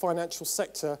financial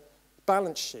sector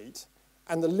balance sheet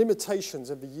and the limitations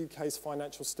of the UK's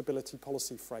financial stability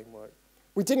policy framework.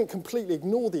 We didn't completely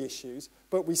ignore the issues,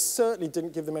 but we certainly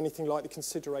didn't give them anything like the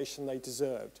consideration they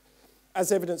deserved,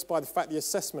 as evidenced by the fact the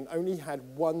assessment only had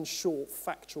one short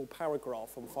factual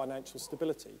paragraph on financial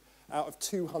stability out of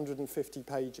 250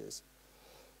 pages.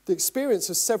 The experience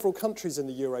of several countries in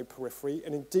the euro periphery,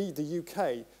 and indeed the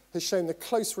UK, has shown the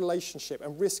close relationship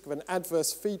and risk of an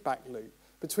adverse feedback loop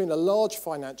between a large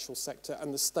financial sector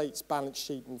and the state's balance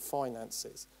sheet and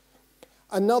finances.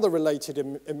 Another related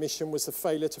omission was the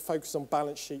failure to focus on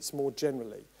balance sheets more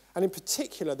generally, and in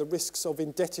particular the risks of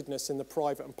indebtedness in the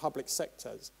private and public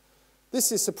sectors.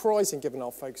 This is surprising given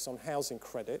our focus on housing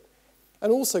credit,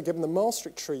 and also given the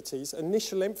Maastricht Treaty's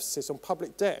initial emphasis on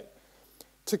public debt.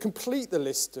 To complete the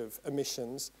list of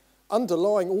omissions,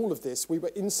 underlying all of this, we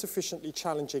were insufficiently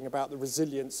challenging about the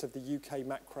resilience of the UK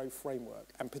macro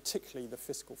framework, and particularly the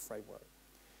fiscal framework.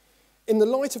 In the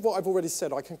light of what I've already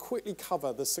said, I can quickly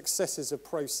cover the successes of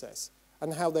process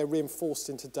and how they're reinforced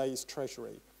in today's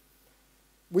Treasury.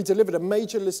 We delivered a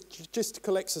major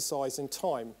logistical exercise in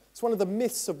time. It's one of the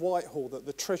myths of Whitehall that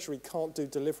the Treasury can't do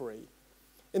delivery.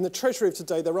 In the Treasury of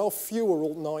today, there are fewer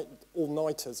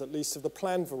all-nighters, at least of the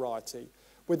planned variety,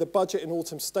 with the budget and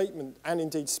autumn statement and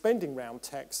indeed spending round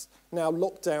text now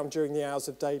locked down during the hours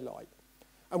of daylight.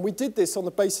 And we did this on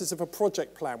the basis of a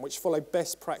project plan which followed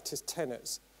best practice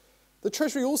tenets. The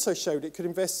Treasury also showed it could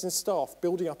invest in staff,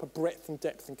 building up a breadth and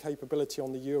depth and capability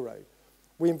on the euro.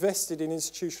 We invested in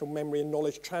institutional memory and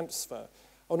knowledge transfer,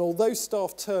 and although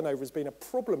staff turnover has been a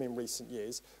problem in recent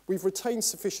years, we've retained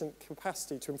sufficient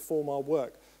capacity to inform our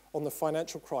work on the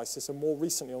financial crisis and more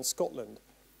recently on Scotland.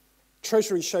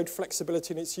 Treasury showed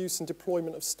flexibility in its use and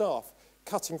deployment of staff,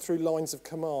 cutting through lines of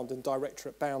command and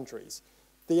directorate boundaries.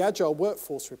 The Agile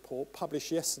Workforce Report,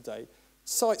 published yesterday,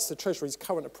 cites the Treasury's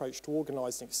current approach to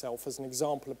organising itself as an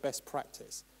example of best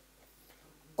practice.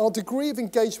 Our degree of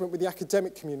engagement with the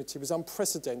academic community was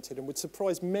unprecedented and would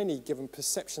surprise many given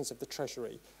perceptions of the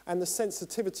Treasury and the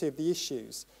sensitivity of the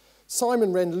issues.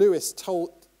 Simon Wren-Lewis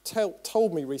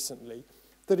told me recently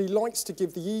that he likes to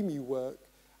give the EMU work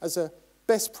as a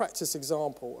best practice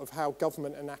example of how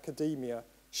government and academia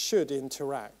should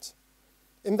interact.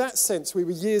 In that sense, we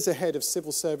were years ahead of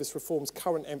civil service reform's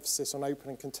current emphasis on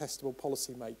open and contestable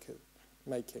policy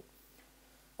making.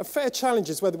 A fair challenge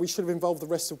is whether we should have involved the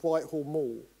rest of Whitehall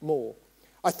more.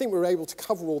 I think we were able to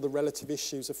cover all the relative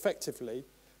issues effectively,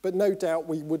 but no doubt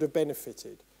we would have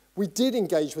benefited. We did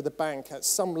engage with the bank at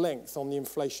some length on the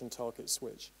inflation target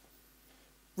switch.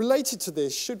 Related to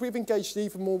this, should we have engaged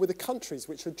even more with the countries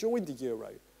which had joined the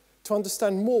euro to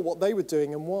understand more what they were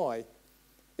doing and why?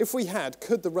 If we had,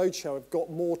 could the roadshow have got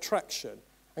more traction,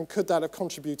 and could that have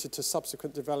contributed to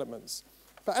subsequent developments?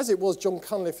 But as it was, John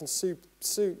Cunliffe and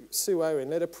Sue Owen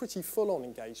led a pretty full-on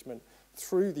engagement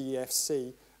through the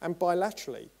EFC and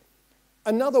bilaterally.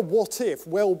 Another what if,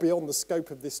 well beyond the scope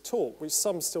of this talk, which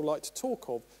some still like to talk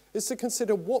of, is to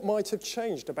consider what might have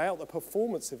changed about the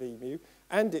performance of EMU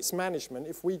and its management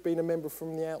if we'd been a member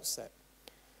from the outset.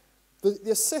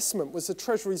 The assessment was the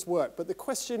Treasury's work, but the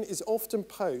question is often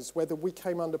posed whether we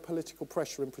came under political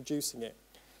pressure in producing it.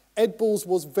 Ed Balls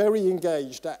was very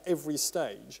engaged at every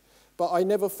stage, but I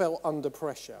never felt under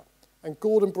pressure. And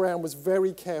Gordon Brown was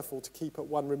very careful to keep at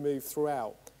one remove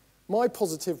throughout. My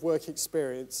positive work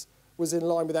experience was in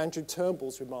line with Andrew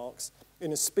Turnbull's remarks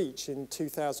in a speech in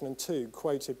 2002,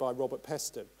 quoted by Robert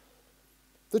Peston.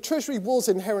 The Treasury was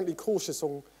inherently cautious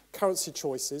on currency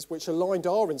choices, which aligned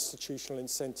our institutional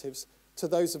incentives to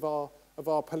those of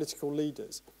our political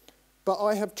leaders. But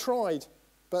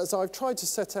as I've tried to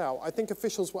set out, I think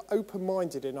officials were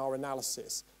open-minded in our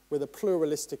analysis with a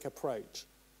pluralistic approach.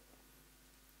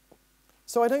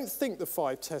 So I don't think the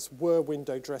 5 tests were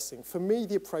window dressing. For me,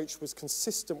 the approach was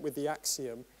consistent with the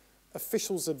axiom,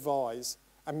 officials advise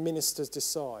and ministers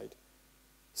decide.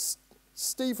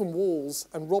 Stephen Wall's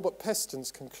and Robert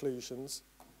Peston's conclusions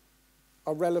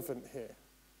are relevant here.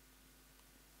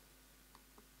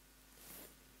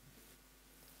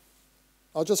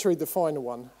 I'll just read the final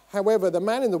one. However, the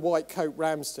man in the white coat,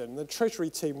 Ramsden, and the Treasury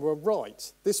team were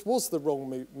right. This was the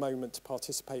wrong moment to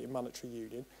participate in monetary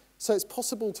union, so it's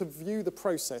possible to view the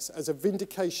process as a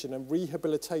vindication and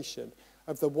rehabilitation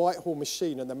of the Whitehall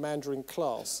machine and the Mandarin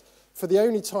class. For the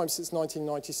only time since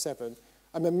 1997,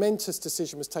 a momentous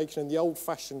decision was taken in the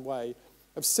old-fashioned way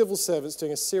of civil servants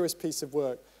doing a serious piece of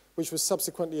work which was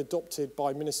subsequently adopted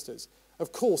by ministers.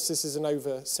 Of course, this is an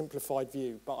oversimplified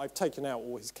view, but I've taken out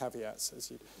all his caveats.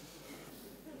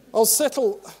 I'll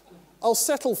settle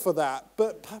for that,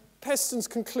 but Peston's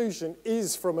conclusion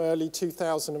is from early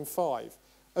 2005.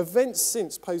 Events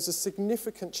since pose a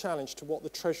significant challenge to what the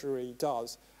Treasury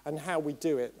does and how we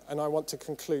do it, and I want to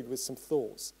conclude with some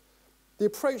thoughts. The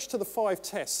approach to the 5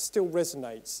 tests still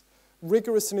resonates.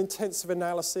 Rigorous and intensive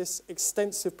analysis,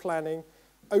 extensive planning,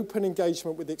 open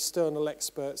engagement with external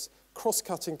experts,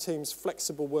 cross-cutting teams,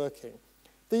 flexible working.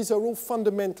 These are all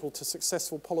fundamental to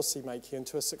successful policy making and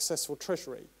to a successful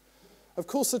Treasury. Of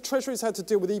course, the Treasury has had to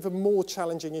deal with even more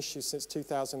challenging issues since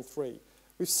 2003.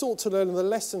 We've sought to learn the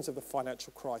lessons of the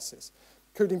financial crisis,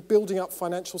 including building up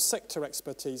financial sector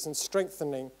expertise and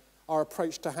strengthening our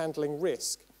approach to handling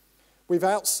risk. We've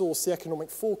outsourced the economic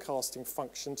forecasting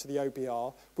function to the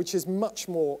OBR, which is much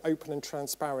more open and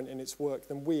transparent in its work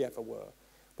than we ever were.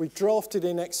 We've drafted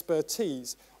in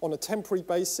expertise on a temporary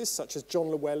basis, such as John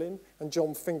Llewellyn and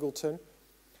John Fingleton,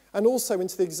 and also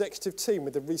into the executive team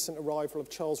with the recent arrival of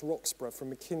Charles Roxburgh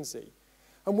from McKinsey.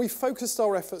 And we focused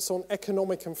our efforts on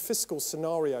economic and fiscal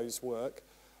scenarios work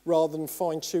rather than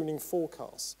fine-tuning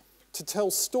forecasts, to tell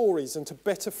stories and to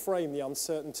better frame the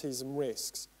uncertainties and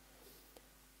risks.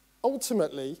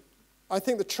 Ultimately, I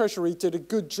think the Treasury did a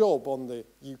good job on the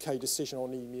UK decision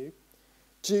on EMU,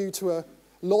 due to a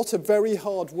lot of very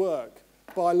hard work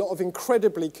by a lot of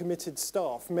incredibly committed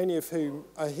staff, many of whom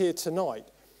are here tonight.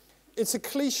 It's a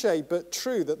cliche but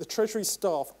true that the Treasury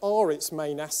staff are its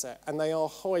main asset and they are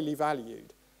highly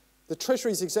valued. The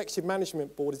Treasury's Executive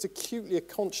Management Board is acutely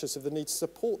conscious of the need to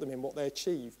support them in what they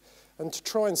achieve and to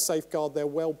try and safeguard their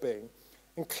well-being,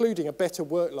 including a better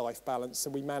work-life balance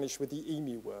than we manage with the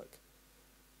EMU work.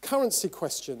 Currency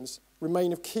questions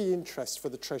remain of key interest for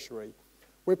the Treasury.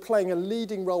 We're playing a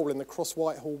leading role in the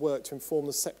cross-Whitehall work to inform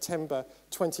the September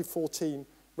 2014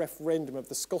 referendum of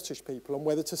the Scottish people on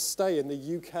whether to stay in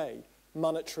the UK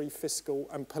monetary, fiscal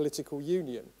and political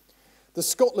union. The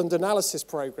Scotland Analysis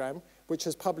Programme, which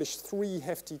has published 3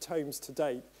 hefty tomes to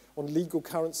date on legal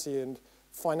currency and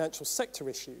financial sector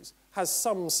issues, has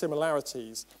some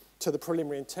similarities to the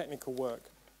preliminary and technical work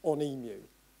on EMU.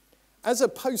 As a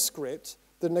postscript,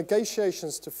 the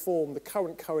negotiations to form the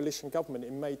current coalition government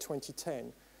in May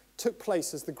 2010 took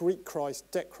place as the Greek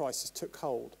debt crisis took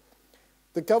hold.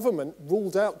 The government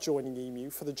ruled out joining EMU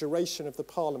for the duration of the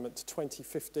Parliament to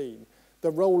 2015. The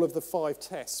role of the 5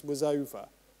 tests was over.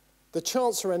 The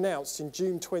Chancellor announced in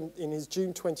his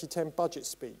June 2010 budget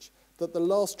speech that the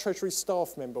last Treasury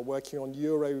staff member working on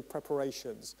Euro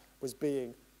preparations was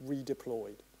being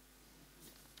redeployed.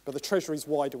 But the Treasury's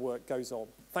wider work goes on.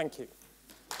 Thank you.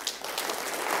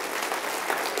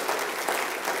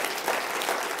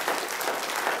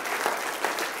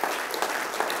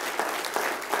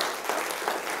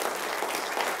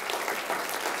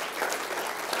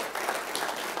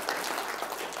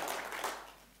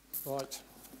 Right.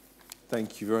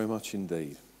 Thank you very much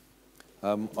indeed.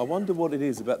 I wonder what it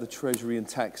is about the Treasury and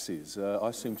taxes.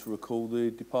 I seem to recall the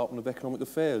Department of Economic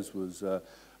Affairs was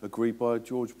agreed by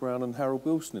George Brown and Harold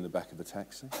Wilson in the back of a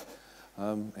taxi.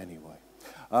 Anyway,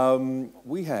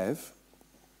 we have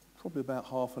probably about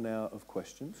half an hour of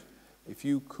questions. If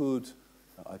you could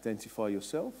identify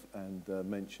yourself and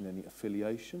mention any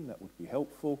affiliation, that would be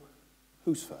helpful.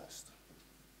 Who's first?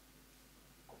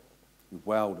 You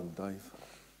wowed them, Dave.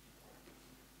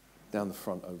 Down the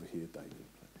front over here, David.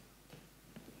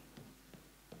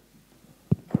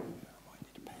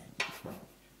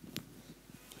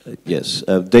 Yes,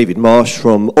 David Marsh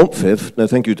from OMPFIF. No,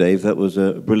 thank you, Dave. That was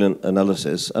a brilliant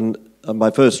analysis. And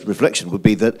my first reflection would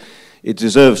be that it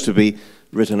deserves to be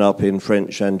written up in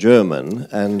French and German,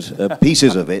 and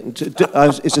pieces of it.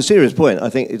 It's a serious point. I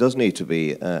think it does need to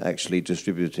be actually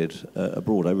distributed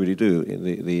abroad. I really do.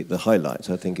 The highlights,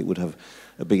 I think it would have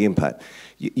a big impact.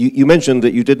 You mentioned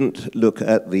that you didn't look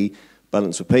at the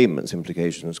balance of payments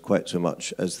implications quite so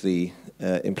much as the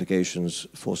implications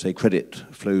for, say, credit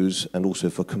flows and also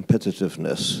for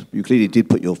competitiveness. You clearly did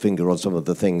put your finger on some of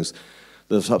the things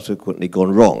that have subsequently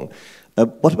gone wrong.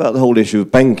 What about the whole issue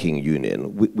of banking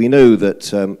union? We know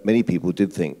that many people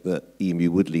did think that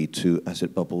EMU would lead to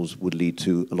asset bubbles, would lead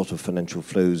to a lot of financial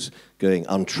flows going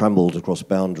untrammeled across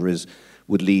boundaries,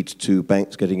 would lead to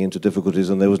banks getting into difficulties,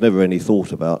 and there was never any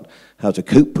thought about how to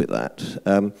cope with that.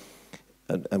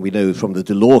 And we know from the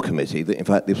Delors Committee that, in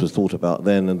fact, this was thought about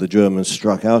then, and the Germans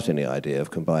struck out any idea of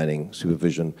combining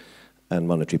supervision and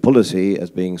monetary policy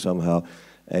as being somehow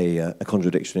a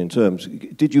contradiction in terms.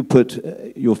 Did you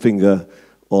put your finger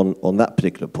on that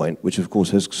particular point, which, of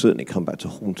course, has certainly come back to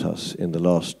haunt us in the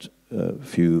last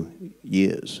few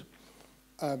years?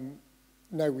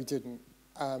 No, we didn't.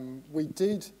 We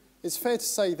did. It's fair to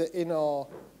say that in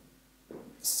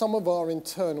some of our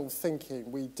internal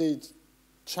thinking, we did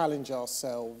challenge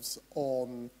ourselves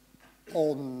on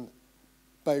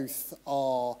both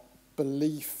our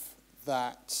belief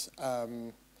that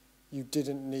you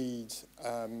didn't need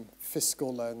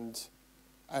fiscal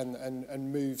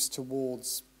and moves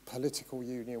towards political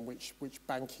union, which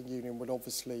banking union would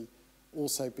obviously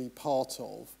also be part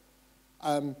of.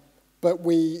 But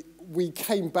we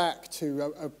came back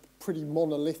to a pretty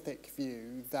monolithic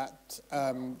view that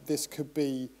this could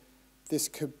be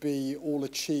all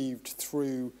achieved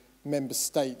through member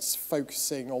states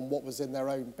focusing on what was in their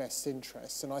own best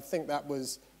interests. And I think that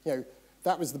was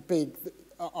the big.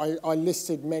 I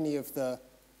listed many of the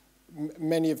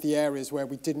areas where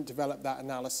we didn't develop that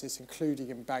analysis,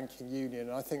 including in banking union.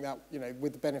 And I think that,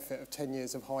 with the benefit of 10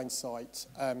 years of hindsight,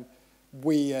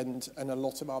 we and a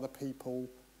lot of other people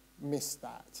missed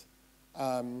that.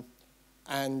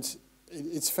 And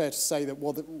it's fair to say that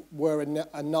were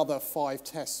another 5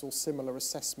 tests or similar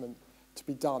assessment to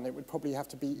be done, it would probably have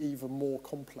to be even more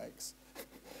complex,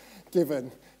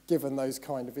 given those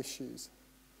kind of issues.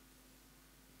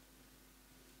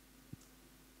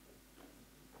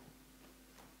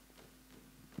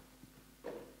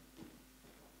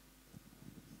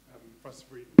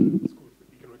 School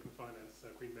of Economic and Finance,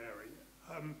 Queen Mary.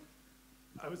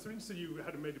 I was so interested you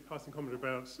had made a passing comment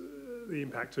about the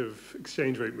impact of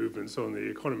exchange rate movements on the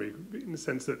economy, in the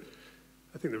sense that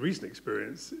I think the recent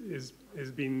experience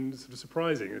has been sort of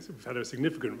surprising. We've had a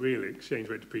significant, real exchange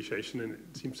rate depreciation, and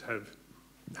it seems to have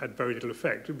had very little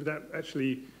effect. Would that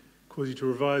actually cause you to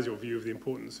revise your view of the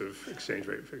importance of exchange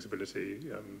rate flexibility,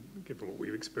 given what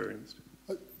we've experienced?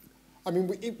 I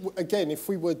mean, again, if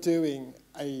we were doing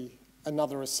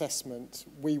another assessment,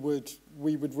 we would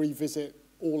revisit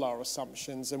all our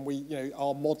assumptions, and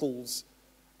our models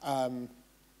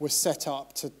were set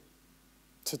up to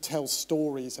tell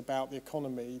stories about the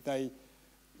economy.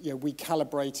 We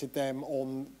calibrated them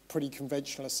on pretty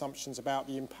conventional assumptions about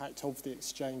the impact of the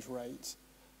exchange rate,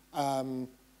 and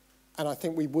I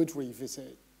think we would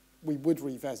revisit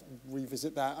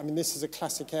that. I mean, this is a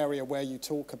classic area where you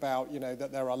talk about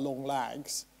that there are long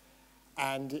lags,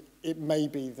 and it may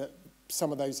be that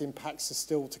some of those impacts are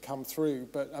still to come through.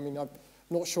 But I mean, I'm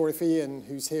not sure if Ian,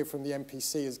 who's here from the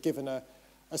MPC, has given a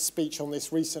speech on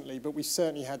this recently, but we've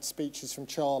certainly had speeches from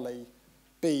Charlie,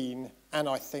 Bean, and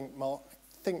I think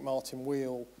Martin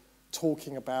Wheel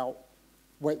talking about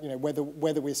whether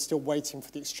we're still waiting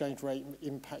for the exchange rate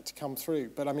impact to come through.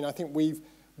 But I mean, I think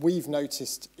we've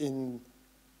noticed in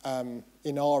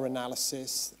our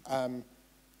analysis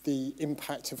the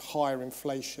impact of higher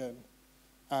inflation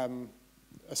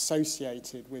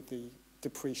associated with the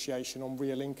depreciation on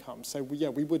real income. So we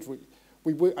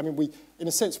would. I mean, in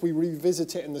a sense, we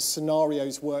revisit it in the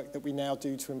scenarios work that we now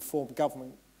do to inform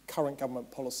current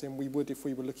government policy, and we would if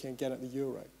we were looking again at the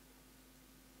euro.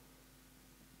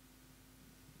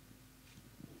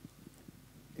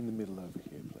 in the middle over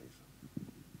here, please.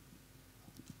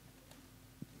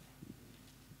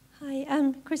 Hi,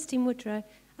 I'm Christine Woodrow.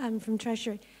 I'm from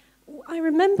Treasury. I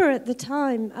remember at the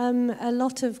time a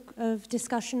lot of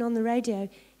discussion on the radio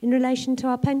in relation to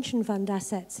our pension fund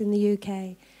assets in the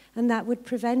UK, and that would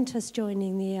prevent us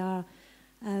joining the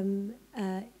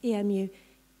EMU.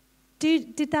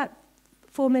 Did that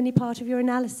form any part of your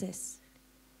analysis?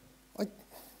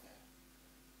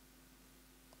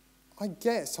 I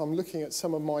guess I'm looking at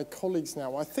some of my colleagues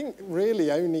now. I think really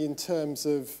only in terms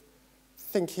of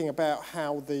thinking about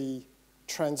how the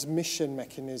transmission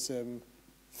mechanism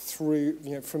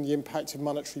through, from the impact of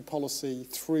monetary policy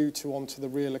through to onto the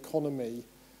real economy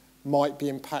might be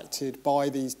impacted by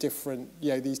these different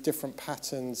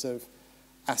patterns of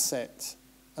asset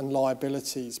and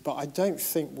liabilities. But I don't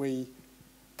think we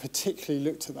particularly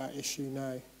looked at that issue,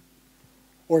 no.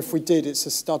 Or if we did, it's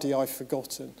a study I've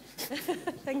forgotten.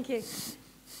 Thank you.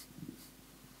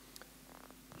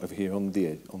 Over here on the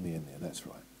end there, that's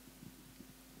right.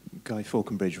 Guy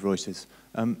Falconbridge, Reuters.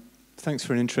 Thanks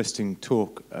for an interesting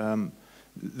talk.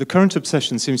 The current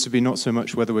obsession seems to be not so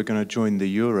much whether we're going to join the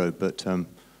euro, but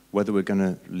whether we're going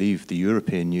to leave the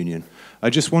European Union. I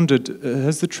just wondered,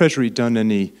 has the Treasury done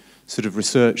any sort of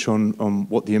research on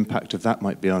what the impact of that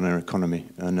might be on our economy?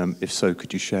 And if so,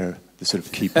 could you share the sort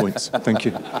of key points? Thank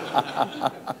you.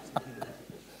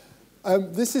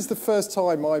 This is the first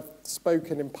time I've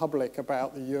spoken in public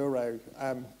about the euro,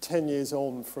 10 years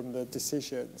on from the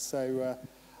decision. So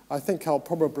I think I'll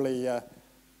probably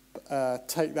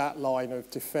take that line of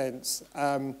defence.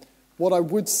 What I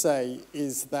would say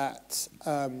is that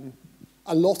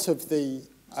a lot of the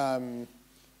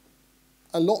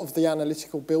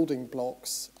analytical building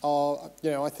blocks are,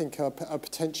 I think are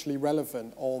potentially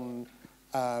relevant on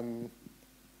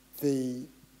the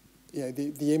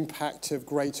impact of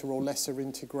greater or lesser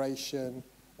integration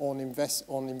on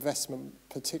investment,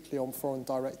 particularly on foreign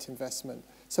direct investment.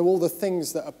 So all the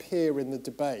things that appear in the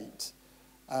debate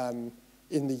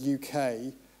in the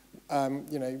UK,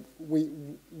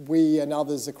 we and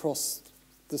others across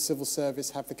the civil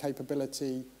service have the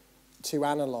capability to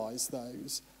analyse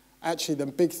those. Actually, the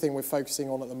big thing we're focusing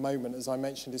on at the moment, as I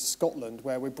mentioned, is Scotland,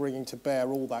 where we're bringing to bear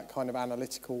all that kind of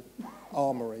analytical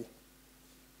armoury.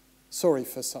 Sorry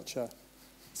for such a...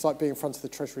 It's like being in front of the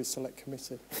Treasury Select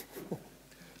Committee.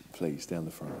 Please, down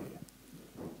the front here.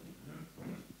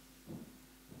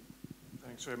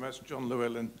 Thanks very much. John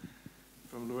Llewellyn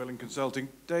from Llewellyn Consulting.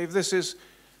 Dave, this is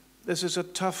a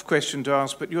tough question to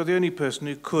ask, but you're the only person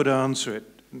who could answer it.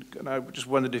 And I just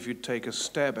wondered if you'd take a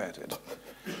stab at it.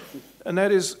 And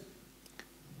that is,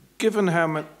 given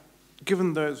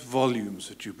those volumes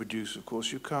that you produce, of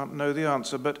course, you can't know the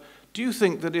answer, but do you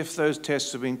think that if those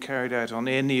tests have been carried out on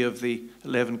any of the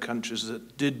 11 countries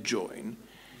that did join,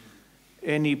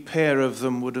 any pair of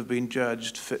them would have been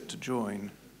judged fit to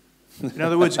join? In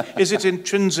other words, is it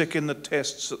intrinsic in the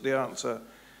tests that the answer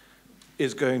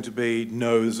is going to be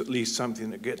no, there's at least something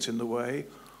that gets in the way?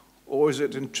 Or is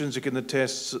it intrinsic in the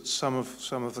tests that some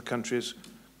of the countries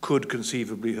could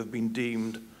conceivably have been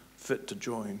deemed fit to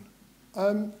join?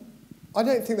 I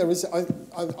don't think there is.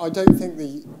 I don't think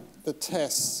the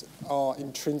tests are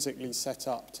intrinsically set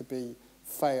up to be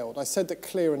failed. I said that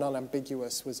clear and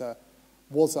unambiguous was a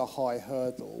high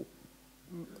hurdle.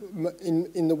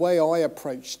 In the way I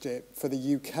approached it for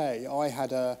the UK, I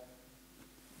had a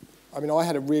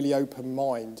really open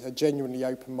mind, a genuinely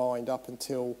open mind up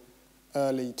until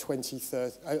early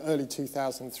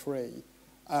 2003.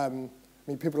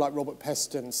 People like Robert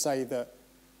Peston say that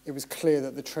it was clear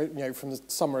that from the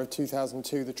summer of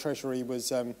 2002, the Treasury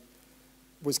was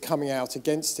coming out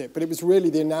against it. But it was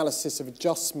really the analysis of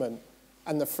adjustment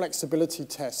and the flexibility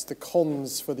test, the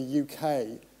cons for the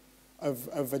UK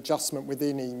of adjustment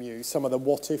within EMU, some of the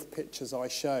what-if pictures I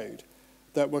showed,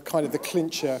 that were kind of the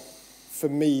clincher for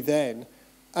me then.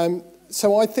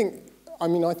 So I think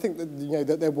that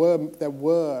that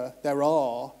there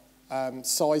are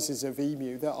sizes of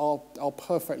EMU that are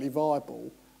perfectly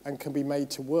viable and can be made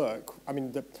to work. I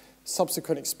mean, the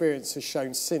subsequent experience has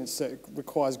shown since that it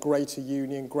requires greater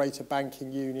union, greater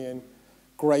banking union,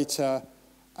 greater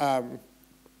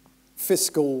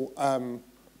fiscal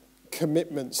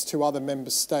commitments to other member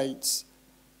states,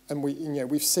 and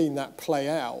we've seen that play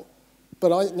out.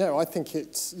 But I think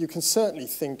you can certainly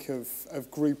think of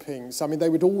groupings. I mean, they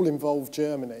would all involve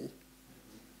Germany,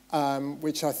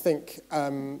 which I think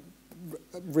has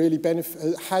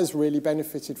really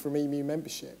benefited from EMU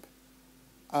membership,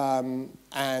 and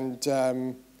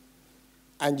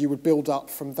you would build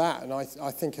up from that. And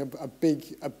I think a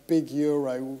big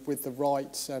euro with the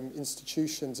right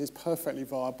institutions is perfectly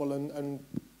viable and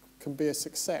can be a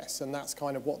success, and that's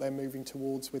kind of what they're moving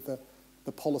towards with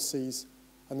the policies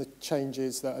and the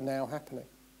changes that are now happening.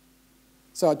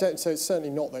 So so it's certainly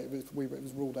not that it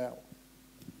was ruled out.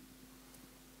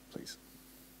 Please.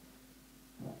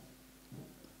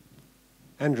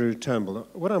 Andrew Turnbull.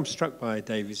 What I'm struck by,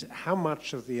 Dave, is how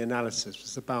much of the analysis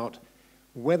was about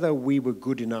whether we were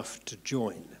good enough to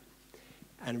join,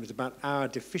 and it was about our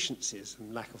deficiencies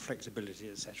and lack of flexibility,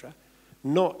 etc.,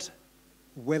 not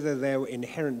whether there were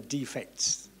inherent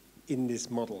defects in this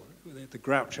model. The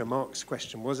Groucho Marx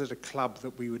question, was it a club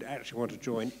that we would actually want to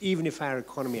join, even if our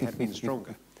economy had been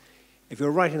stronger? If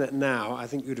you're writing that now, I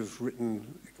think you'd have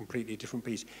written a completely different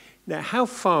piece. Now, how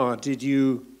far did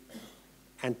you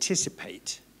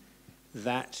anticipate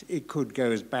that it could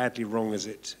go as badly wrong as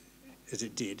it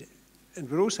did?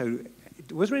 But also,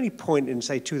 was there any point in,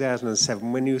 say,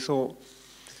 2007 when you thought,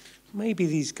 maybe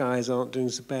these guys aren't doing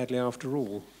so badly after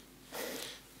all?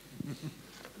 I'm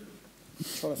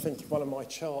trying to think if one of my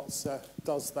charts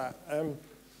does that. I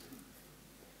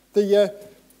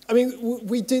mean,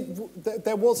 we did.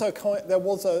 There was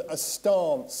a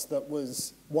stance that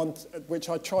was which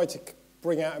I tried to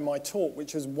bring out in my talk,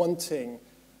 which was wanting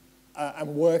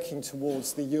and working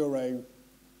towards the euro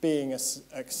being a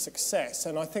success,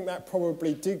 and I think that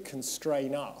probably did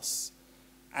constrain us,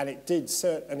 and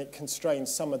it constrained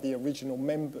some of the original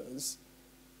members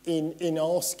in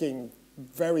asking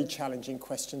very challenging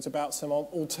questions about some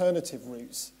alternative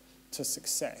routes to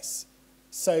success.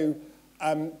 So,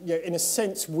 in a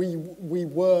sense,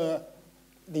 the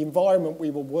environment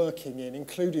we were working in,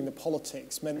 including the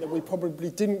politics, meant that we probably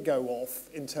didn't go off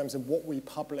in terms of what we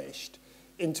published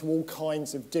into all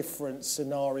kinds of different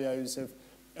scenarios of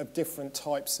different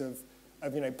types of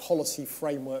policy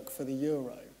framework for the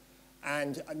euro.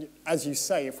 And as you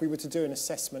say, if we were to do an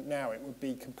assessment now, it would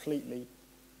be completely,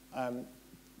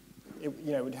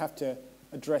 it would have to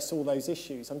address all those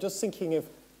issues. I'm just thinking of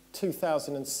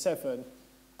 2007.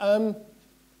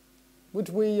 Would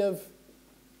we have,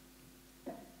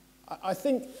 I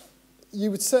think you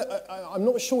would say, I'm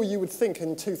not sure you would think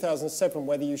in 2007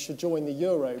 whether you should join the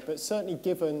euro, but certainly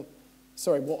given,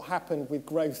 what happened with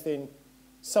growth in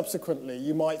subsequently,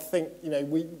 you might think,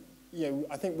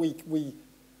 I think we,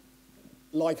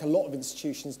 like a lot of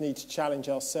institutions, need to challenge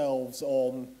ourselves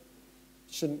on,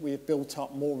 shouldn't we have built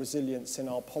up more resilience in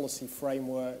our policy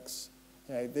frameworks?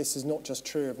 This is not just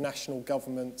true of national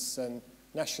governments and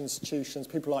national institutions,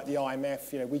 people like the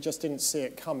IMF, we just didn't see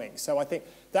it coming. So I think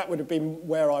that would have been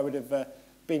where I would have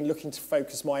been looking to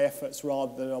focus my efforts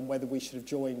rather than on whether we should have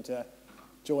joined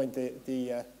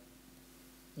the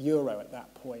euro at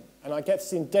that point. And I guess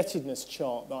the indebtedness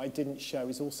chart that I didn't show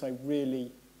is also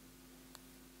really,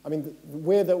 I mean,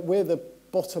 we're the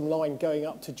bottom line going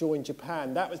up to join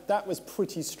Japan. That was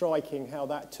pretty striking how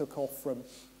that took off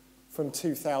from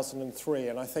 2003.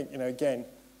 And I think, again,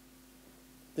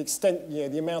 the extent,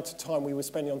 the amount of time we were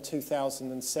spending on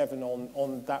 2007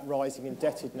 on that rising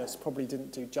indebtedness probably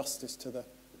didn't do justice to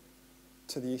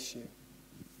the issue.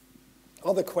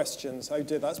 Other questions? Oh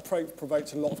dear, that's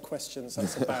provoked a lot of questions.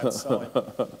 That's a bad sign.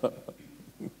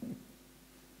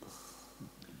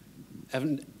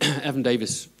 Evan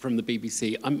Davis from the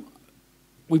BBC.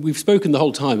 We've spoken the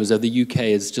whole time as though the UK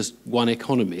is just one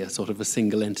economy, a sort of a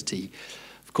single entity.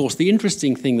 Of course, the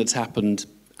interesting thing that's happened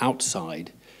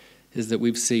outside is that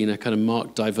we've seen a kind of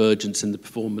marked divergence in the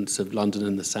performance of London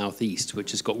and the South East,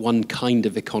 which has got one kind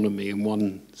of economy and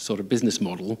one sort of business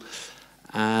model,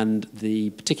 and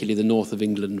particularly the north of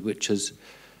England, which has,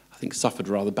 I think, suffered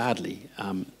rather badly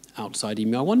outside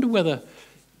EMU. I wonder whether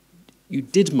you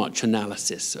did much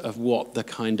analysis of what the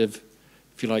kind of,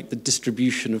 if you like, the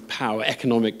distribution of power,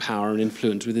 economic power and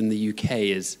influence within the UK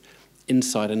is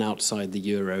inside and outside the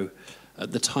euro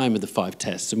at the time of the 5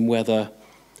 tests, and whether,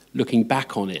 looking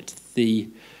back on it, the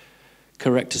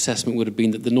correct assessment would have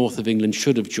been that the north of England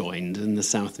should have joined and the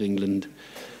south of England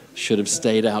should have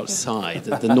stayed outside,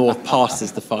 that the north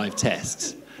passes the 5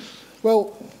 tests.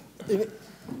 Well,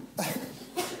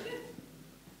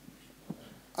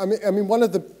 I mean, one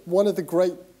of the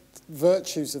great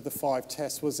virtues of the 5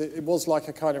 tests was it was like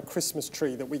a kind of Christmas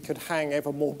tree that we could hang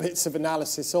ever more bits of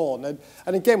analysis on.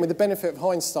 And again, with the benefit of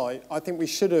hindsight, I think we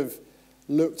should have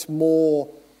looked more,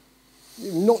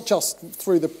 not just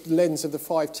through the lens of the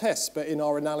 5 tests, but in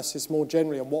our analysis more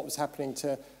generally on what was happening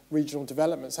to regional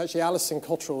developments. Actually, Alison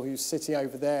Cottrell, who's sitting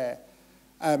over there,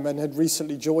 and had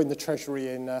recently joined the Treasury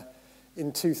in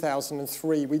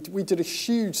 2003, we did a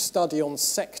huge study on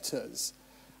sectors.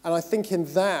 And I think in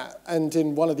that, and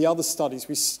in one of the other studies,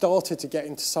 we started to get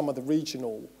into some of the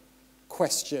regional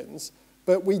questions,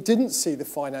 but we didn't see the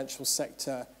financial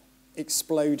sector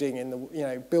exploding in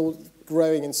the,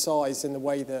 growing in size in the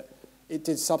way that it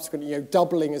did subsequently,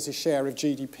 doubling as a share of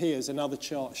GDP, as another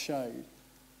chart showed,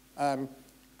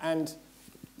 and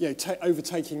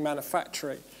overtaking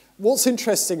manufacturing. What's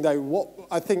interesting, though, what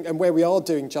I think, and where we are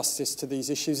doing justice to these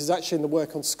issues, is actually in the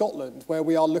work on Scotland, where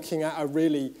we are looking at a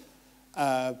really,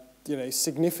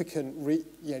 significant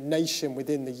nation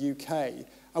within the UK,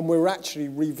 and we're actually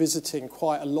revisiting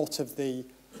quite a lot of the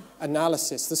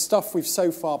analysis. The stuff we've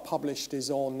so far published is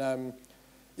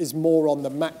more on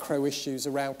the macro issues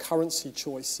around currency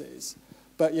choices,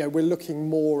 but we're looking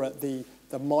more at the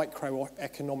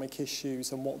microeconomic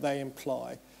issues and what they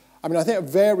imply. I mean, I think a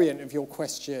variant of your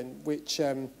question, which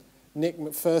Nick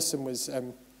McPherson was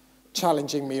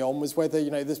challenging me on, was whether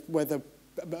whether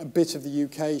a bit of the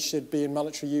UK should be in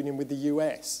monetary union with the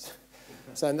US.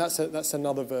 So, and that's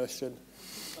another version.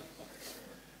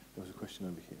 There was a question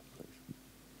over here,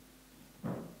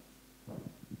 please.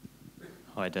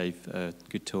 Hi, Dave.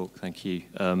 Good talk. Thank you.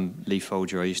 Lee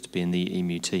Folger. I used to be in the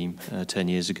EMU team 10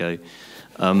 years ago,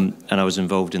 and I was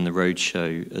involved in the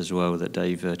roadshow as well that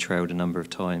Dave trailed a number of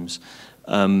times.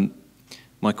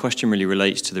 My question really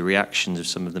relates to the reactions of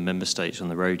some of the member states on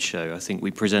the roadshow. I think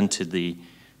we presented the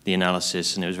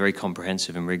analysis, and it was very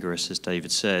comprehensive and rigorous, as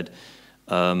David said.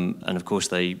 And of course,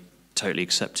 they totally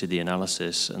accepted the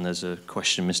analysis. And there's a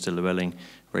question Mr. Llewellyn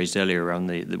raised earlier around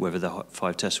whether the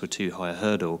 5 tests were too high a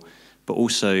hurdle. But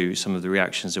also some of the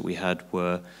reactions that we had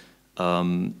were,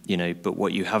 but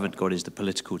what you haven't got is the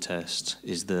political test,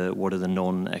 what are the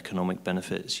non-economic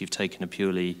benefits? You've taken a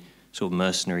purely sort of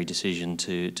mercenary decision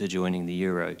to joining the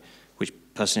euro, which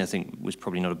personally I think was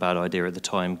probably not a bad idea at the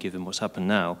time, given what's happened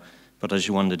now. But I just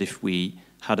wondered if we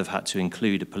had to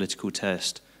include a political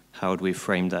test, how would we have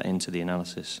framed that into the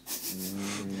analysis?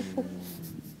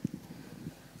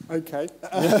 Okay.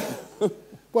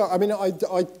 Well, I mean, I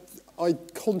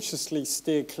consciously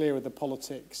steer clear of the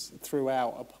politics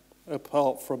throughout,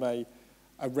 apart from a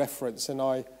reference, and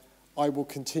I will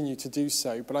continue to do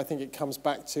so. But I think it comes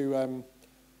back to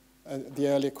the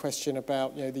earlier question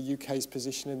about the UK's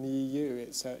position in the EU.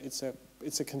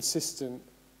 It's a consistent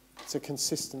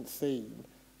theme,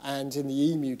 and in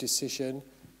the EMU decision,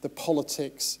 the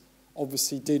politics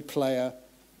obviously did play a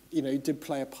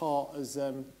part, as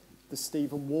the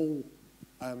Stephen Wall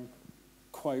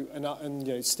quote,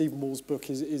 and Stephen Wall's book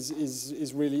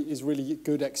is really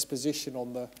good exposition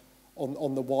on the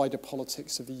wider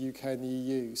politics of the UK and the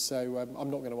EU. So I'm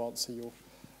not going to answer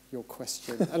your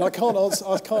question, and I can't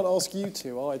ask you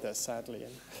to either, sadly.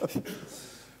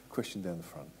 Question down the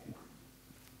front.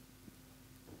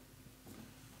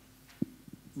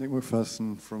 Nick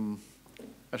McPherson,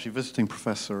 actually visiting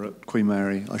professor at Queen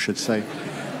Mary, I should say.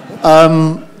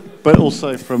 But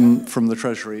also from the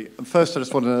Treasury. First, I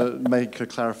just want to make a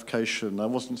clarification. I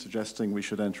wasn't suggesting we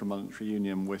should enter a monetary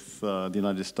union with the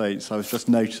United States. I was just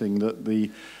noting that the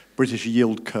British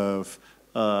yield curve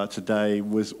today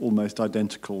was almost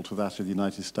identical to that of the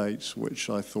United States, which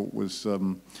I thought was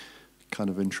kind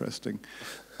of interesting.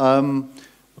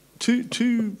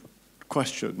 Two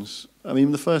questions. I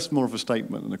mean, the first more of a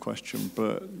statement than a question,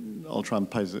 but I'll try and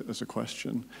pose it as a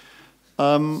question.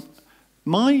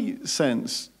 My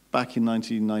sense back in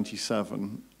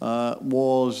 1997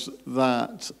 was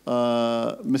that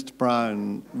Mr.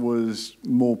 Brown was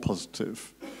more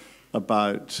positive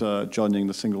about joining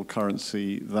the single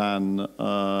currency than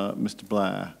Mr.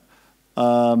 Blair.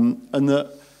 And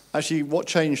that actually what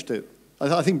changed it,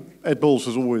 I think Ed Balls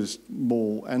was always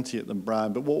more anti it than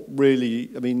Brown, but what really,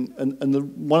 I mean,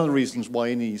 one of the reasons why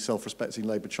any self-respecting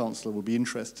Labour Chancellor would be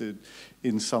interested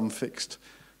in some fixed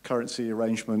currency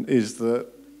arrangement is that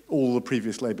all the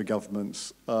previous Labour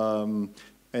governments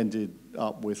ended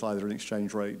up with either an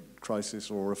exchange rate crisis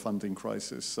or a funding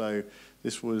crisis. So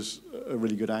this was a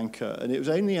really good anchor. And it was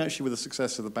only actually with the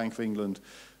success of the Bank of England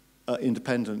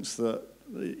independence that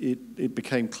it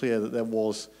became clear that there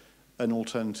was an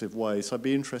alternative way. So I'd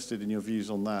be interested in your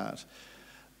views on that.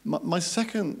 My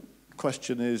second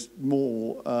question is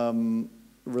more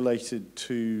related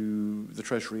to the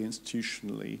Treasury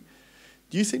institutionally.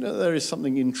 Do you think that there is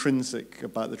something intrinsic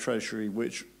about the Treasury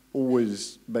which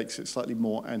always makes it slightly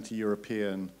more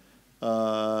anti-European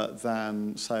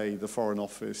than, say, the Foreign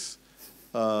Office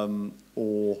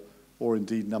or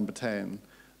indeed Number 10?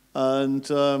 And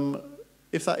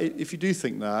if you do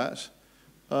think that,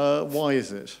 why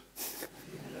is it?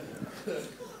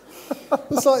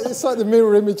 It's like the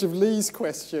mirror image of Lee's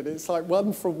question. It's like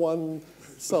one from one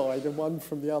side and one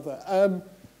from the other.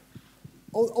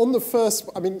 On the first,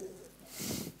 I mean,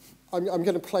 I'm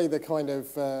going to play the kind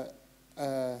of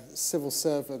civil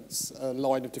servants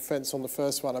line of defence on the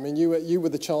first one. I mean, you were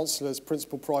the Chancellor's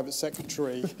Principal Private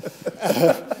Secretary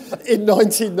in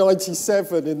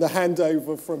 1997 in the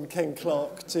handover from Ken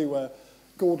Clarke to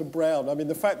Gordon Brown. I mean,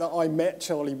 the fact that I met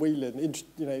Charlie Whelan,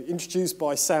 introduced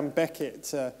by Sam Beckett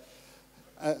for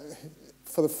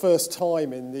the first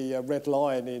time in the Red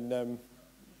Lion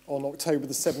on October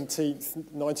the 17th,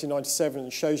 1997,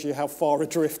 shows you how far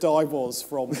adrift I was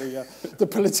from the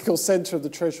political centre of the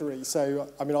Treasury.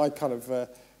 So, I mean, I kind of,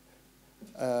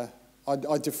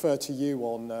 I defer to you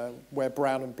on where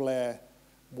Brown and Blair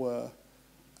were.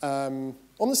 On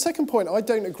the second point, I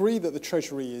don't agree that the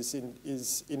Treasury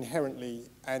is inherently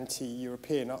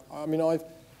anti-European. I mean, I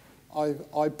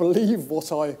believe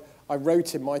what I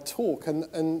wrote in my talk,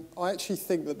 and I actually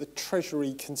think that the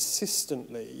Treasury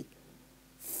consistently,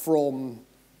 from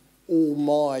all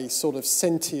my sort of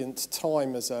sentient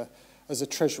time as a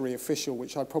Treasury official,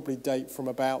 which I probably date from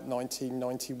about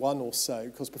 1991 or so,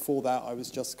 because before that I was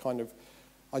just kind of,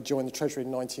 I joined the Treasury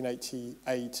in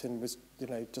 1988 and was,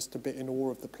 just a bit in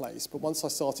awe of the place. But once I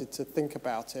started to think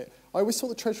about it, I always thought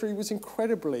the Treasury was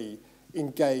incredibly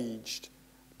engaged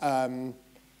on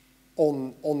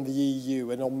the EU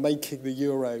and on making the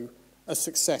euro a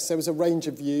success. There was a range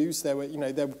of views. There were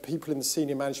people in the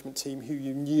senior management team who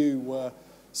you knew were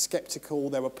sceptical.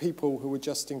 There were people who were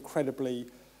just incredibly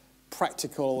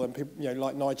practical, and people,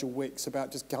 like Nigel Wicks,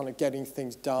 about just kind of getting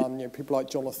things done. People like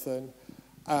Jonathan,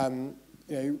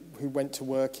 who went to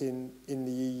work in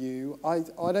the EU. I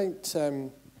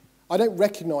don't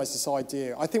recognise this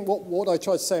idea. I think what I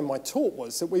tried to say in my talk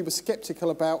was that we were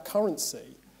sceptical about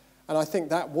currency, and I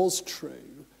think that was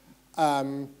true.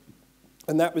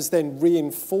 And that was then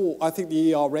reinforced. I think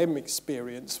the ERM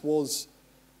experience was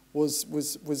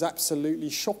absolutely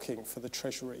shocking for the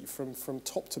Treasury from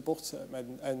top to bottom.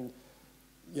 And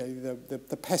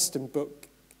the Peston book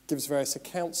gives various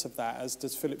accounts of that, as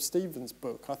does Philip Stevens'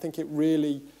 book. I think it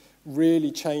really,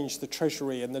 really changed the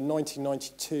Treasury, and the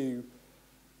 1992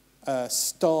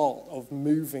 start of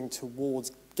moving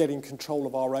towards getting control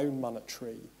of our own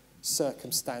monetary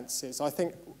circumstances, I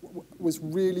think was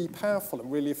really powerful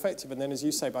and really effective. And then, as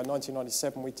you say, by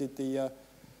 1997 we did the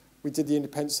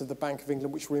independence of the Bank of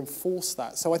England, which reinforced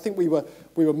that. So I think we were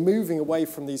moving away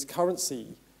from these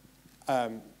currency,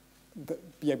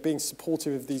 being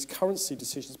supportive of these currency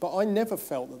decisions. But I never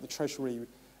felt that the Treasury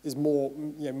is more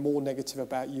negative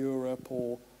about Europe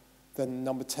or than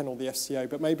Number 10 or the FCO.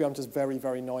 But maybe I'm just very,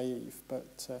 very naive.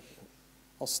 But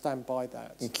I'll stand by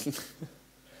that.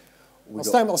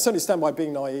 I'll certainly stand by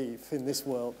being naive in this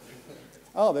world.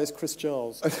 Oh, there's Chris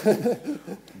Giles.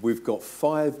 We've got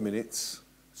 5 minutes,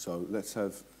 so let's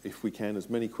have, if we can, as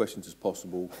many questions as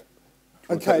possible. Do you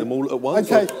want to take them all at once,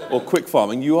 or quick fire? I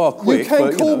mean, you are quick,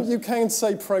 you can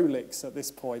say prolix at this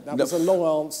point. That was a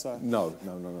long answer. No,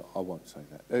 I won't say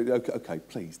that. Okay,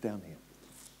 please, down here.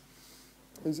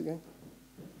 Who's it going?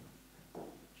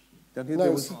 Down here, no,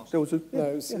 there was a...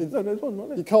 Yeah, there's one right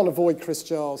there. You can't avoid Chris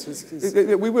Giles.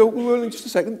 We will in just a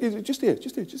second. Just here.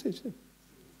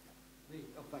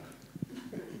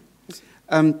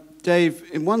 Dave,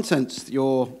 in one sense,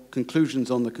 your conclusions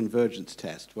on the convergence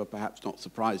test were perhaps not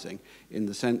surprising, in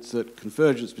the sense that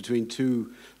convergence between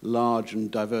two large and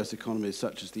diverse economies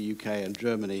such as the UK and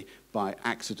Germany by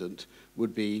accident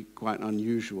would be quite an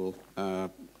unusual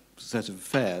set of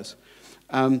affairs.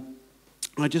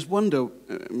 I just wonder,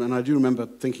 and I do remember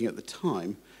thinking at the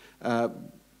time,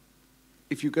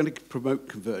 if you're going to promote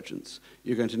convergence,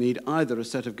 you're going to need either a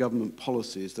set of government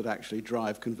policies that actually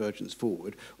drive convergence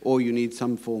forward, or you need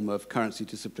some form of currency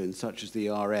discipline, such as the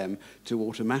RM, to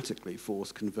automatically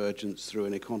force convergence through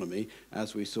an economy,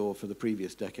 as we saw for the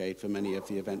previous decade for many of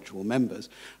the eventual members.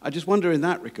 I just wonder, in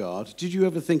that regard, did you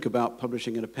ever think about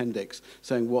publishing an appendix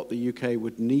saying what the UK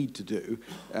would need to do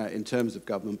in terms of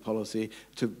government policy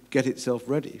to get itself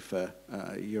ready for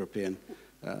European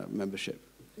membership?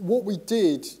 What we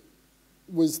did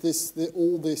was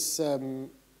all this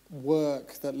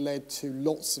work that led to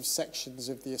lots of sections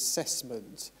of the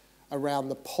assessment around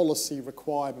the policy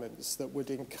requirements that would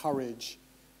encourage,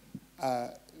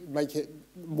 make it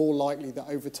more likely that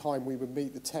over time we would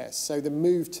meet the test. So the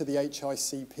move to the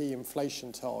HICP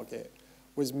inflation target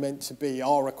was meant to be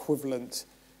our equivalent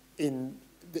in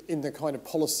the kind of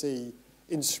policy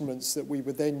instruments that we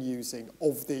were then using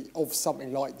of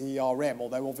something like the ERM,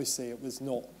 although obviously it was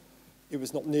not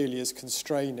nearly as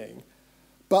constraining.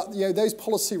 But those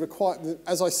policy requirements,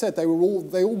 as I said, they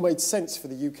all made sense for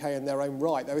the UK in their own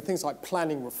right. There were things like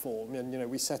planning reform, and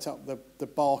we set up the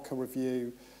Barker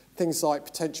Review, things like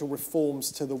potential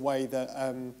reforms to the way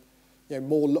that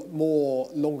more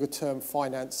longer-term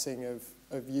financing of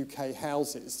UK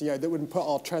houses, that wouldn't put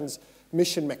our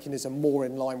transmission mechanism more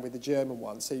in line with the German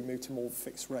one, so you move to more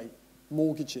fixed rate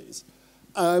mortgages.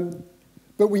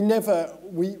 But we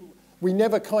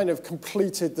never kind of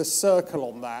completed the circle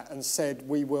on that and said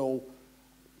we will,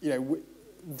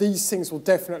 these things will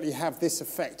definitely have this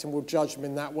effect and we'll judge them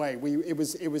in that way. It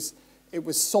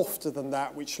was softer than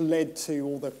that, which led to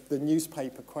all the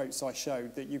newspaper quotes I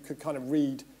showed, that you could kind of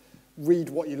read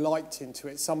what you liked into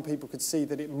it. Some people could see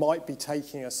that it might be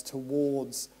taking us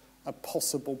towards a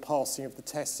possible passing of the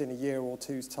test in a year or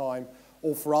two's time,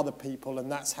 or for other people,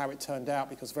 and that's how it turned out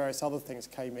because various other things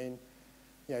came in.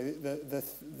 The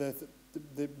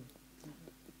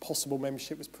possible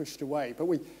membership was pushed away. But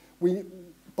we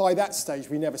by that stage,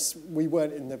 we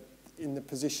weren't in the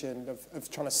position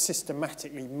of trying to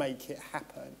systematically make it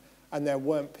happen, and there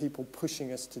weren't people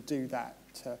pushing us to do that.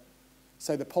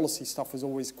 So the policy stuff was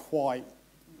always quite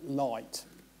light.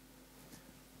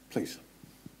 Please.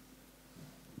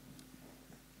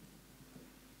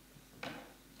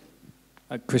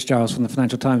 Chris Giles from the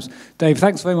Financial Times. Dave,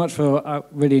 thanks very much for a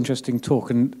really interesting talk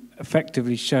and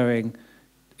effectively showing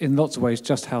in lots of ways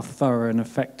just how thorough and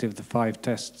effective the 5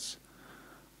 tests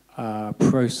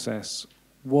process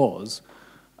was.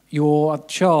 Your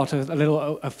chart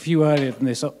a few earlier than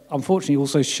this unfortunately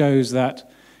also shows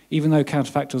that even though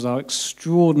counterfactuals are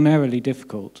extraordinarily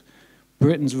difficult,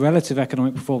 Britain's relative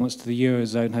economic performance to the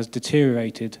Eurozone has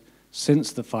deteriorated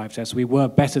since the 5 tests. We were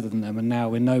better than them and now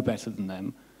we're no better than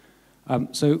them.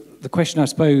 So the question, I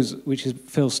suppose, which is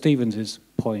Phil Stevens'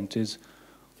 point, is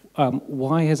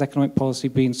why has economic policy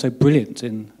been so brilliant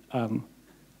in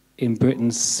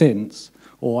Britain since?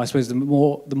 Or I suppose the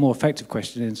more effective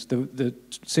question is the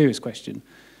serious question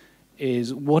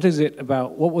is what was it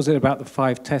about the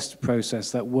 5 test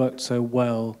process that worked so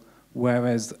well,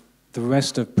 whereas the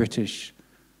rest of British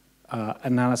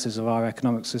analysis of our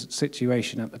economic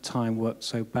situation at the time worked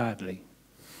so badly?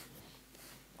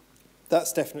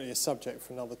 That's definitely a subject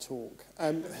for another talk.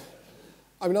 I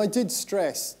mean, I did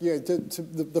stress,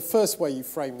 the first way you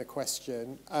framed the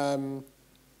question,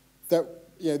 that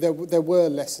there were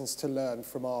lessons to learn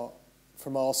from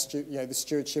the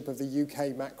stewardship of the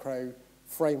UK macro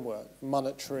framework,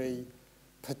 monetary,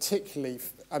 particularly.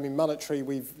 I mean, monetary.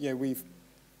 We've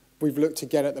looked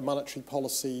again at the monetary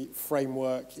policy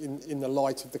framework in the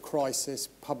light of the crisis.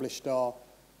 Published our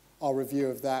review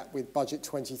of that with Budget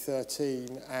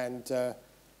 2013, and the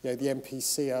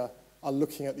MPC are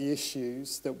looking at the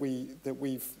issues that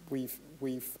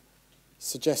we've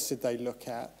suggested they look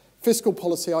at. Fiscal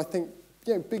policy, I think,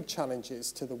 big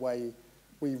challenges to the way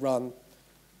we ran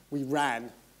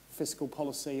fiscal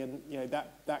policy, and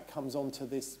that comes onto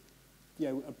this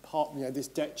this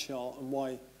debt chart and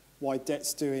why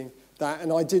debt's doing that.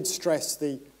 And I did stress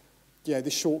the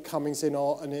shortcomings in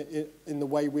the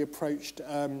way we approached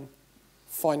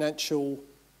financial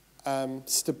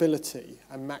stability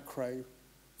and macro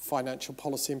financial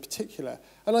policy in particular.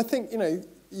 And I think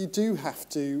you do have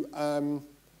to.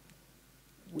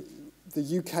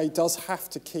 The UK does have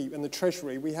to keep, and the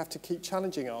Treasury, we have to keep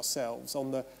challenging ourselves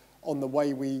on the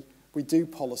way we do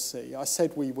policy. I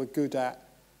said we were good at.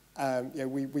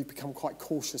 We become quite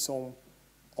cautious on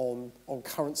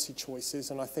currency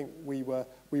choices, and I think we were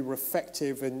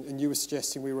effective, and you were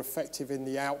suggesting we were effective in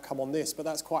the outcome on this, but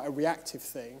that's quite a reactive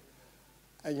thing.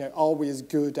 And, are we as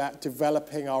good at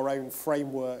developing our own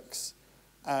frameworks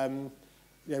when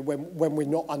we're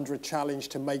not under a challenge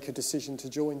to make a decision to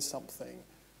join something?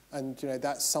 And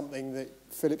that's something that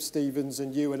Philip Stevens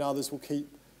and you and others will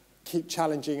keep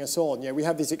challenging us on. We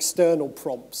have these external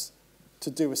prompts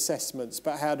to do assessments,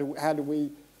 but how do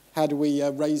we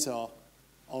raise our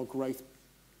growth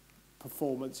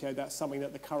performance? That's something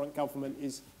that the current government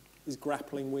is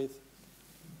grappling with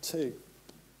too.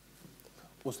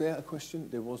 Was there a question?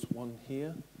 There was one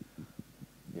here.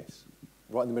 Yes,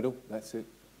 right in the middle. That's it.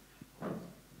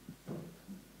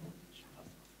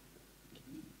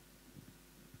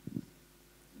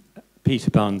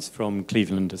 Peter Barnes from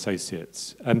Cleveland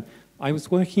Associates. I was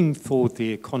working for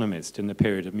The Economist in the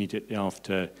period immediately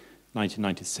after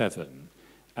 1997,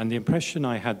 and the impression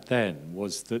I had then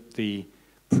was that the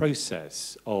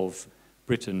process of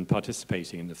Britain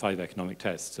participating in the 5 economic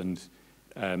tests and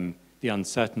the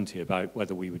uncertainty about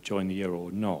whether we would join the euro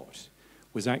or not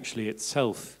was actually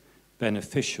itself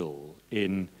beneficial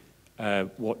in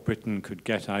what Britain could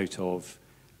get out of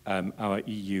our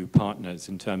EU partners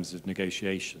in terms of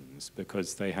negotiations,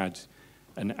 because they had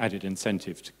an added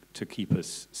incentive to keep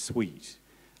us sweet.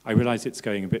 I realise it's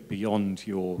going a bit beyond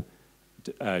your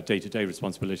day-to-day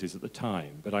responsibilities at the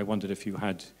time, but I wondered if you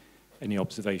had any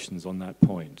observations on that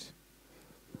point.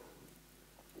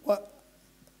 Well,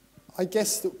 I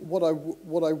guess that what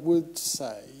I would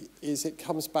say is it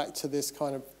comes back to this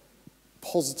kind of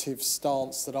positive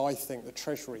stance that I think the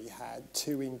Treasury had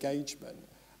to engagement.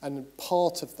 And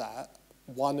part of that,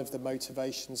 one of the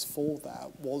motivations for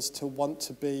that, was to want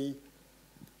to be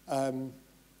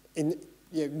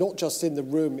not just in the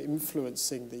room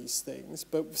influencing these things,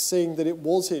 but seeing that it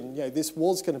was this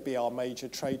was going to be our major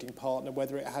trading partner,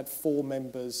 whether it had 4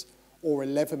 members or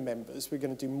 11 members. We're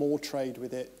going to do more trade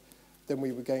with it than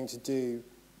we were going to do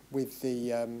with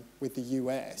the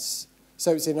US.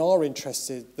 So it's in our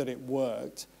interest that it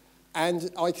worked,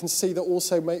 and I can see that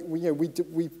also. I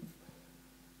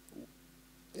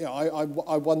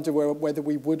wonder whether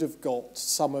we would have got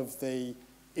some of the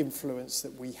influence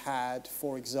that we had,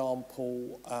 for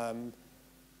example,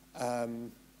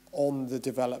 on the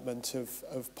development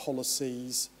of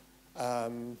policies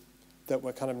that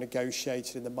were kind of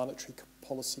negotiated in the Monetary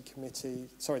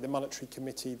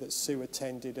Committee that Sue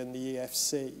attended, and the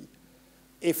EFC,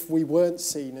 if we weren't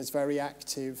seen as very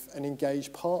active and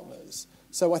engaged partners.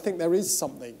 So I think there is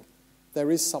something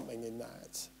in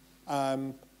that.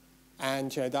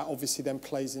 And that obviously then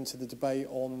plays into the debate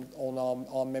on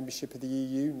our membership of the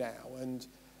EU now, and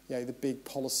the big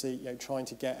policy, trying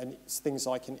to get things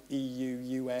like an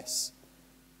EU-US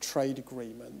trade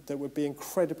agreement that would be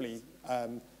incredibly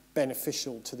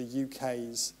beneficial to the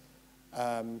UK's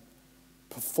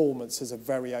performance as a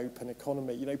very open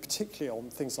economy, particularly on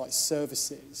things like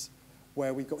services,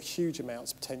 where we've got huge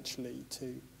amounts potentially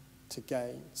to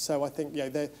gain. So I think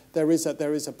there is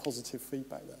a positive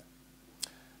feedback there.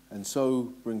 And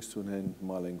so brings to an end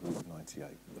Mylen Group 98.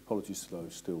 Apologies to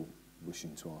those still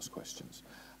wishing to ask questions.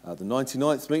 The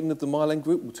 99th meeting of the Mylen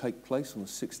Group will take place on the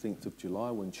 16th of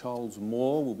July, when Charles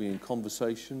Moore will be in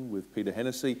conversation with Peter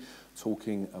Hennessy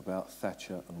talking about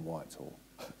Thatcher and Whitehall.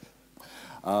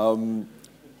 All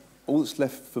that's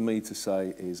left for me to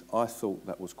say is I thought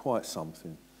that was quite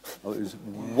something. It was a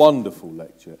wonderful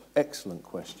lecture, excellent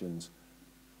questions.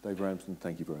 Dave Ramsden,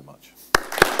 thank you very much.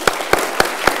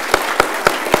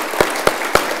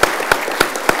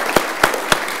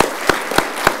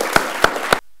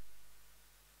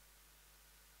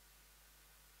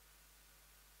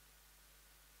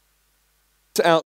 Out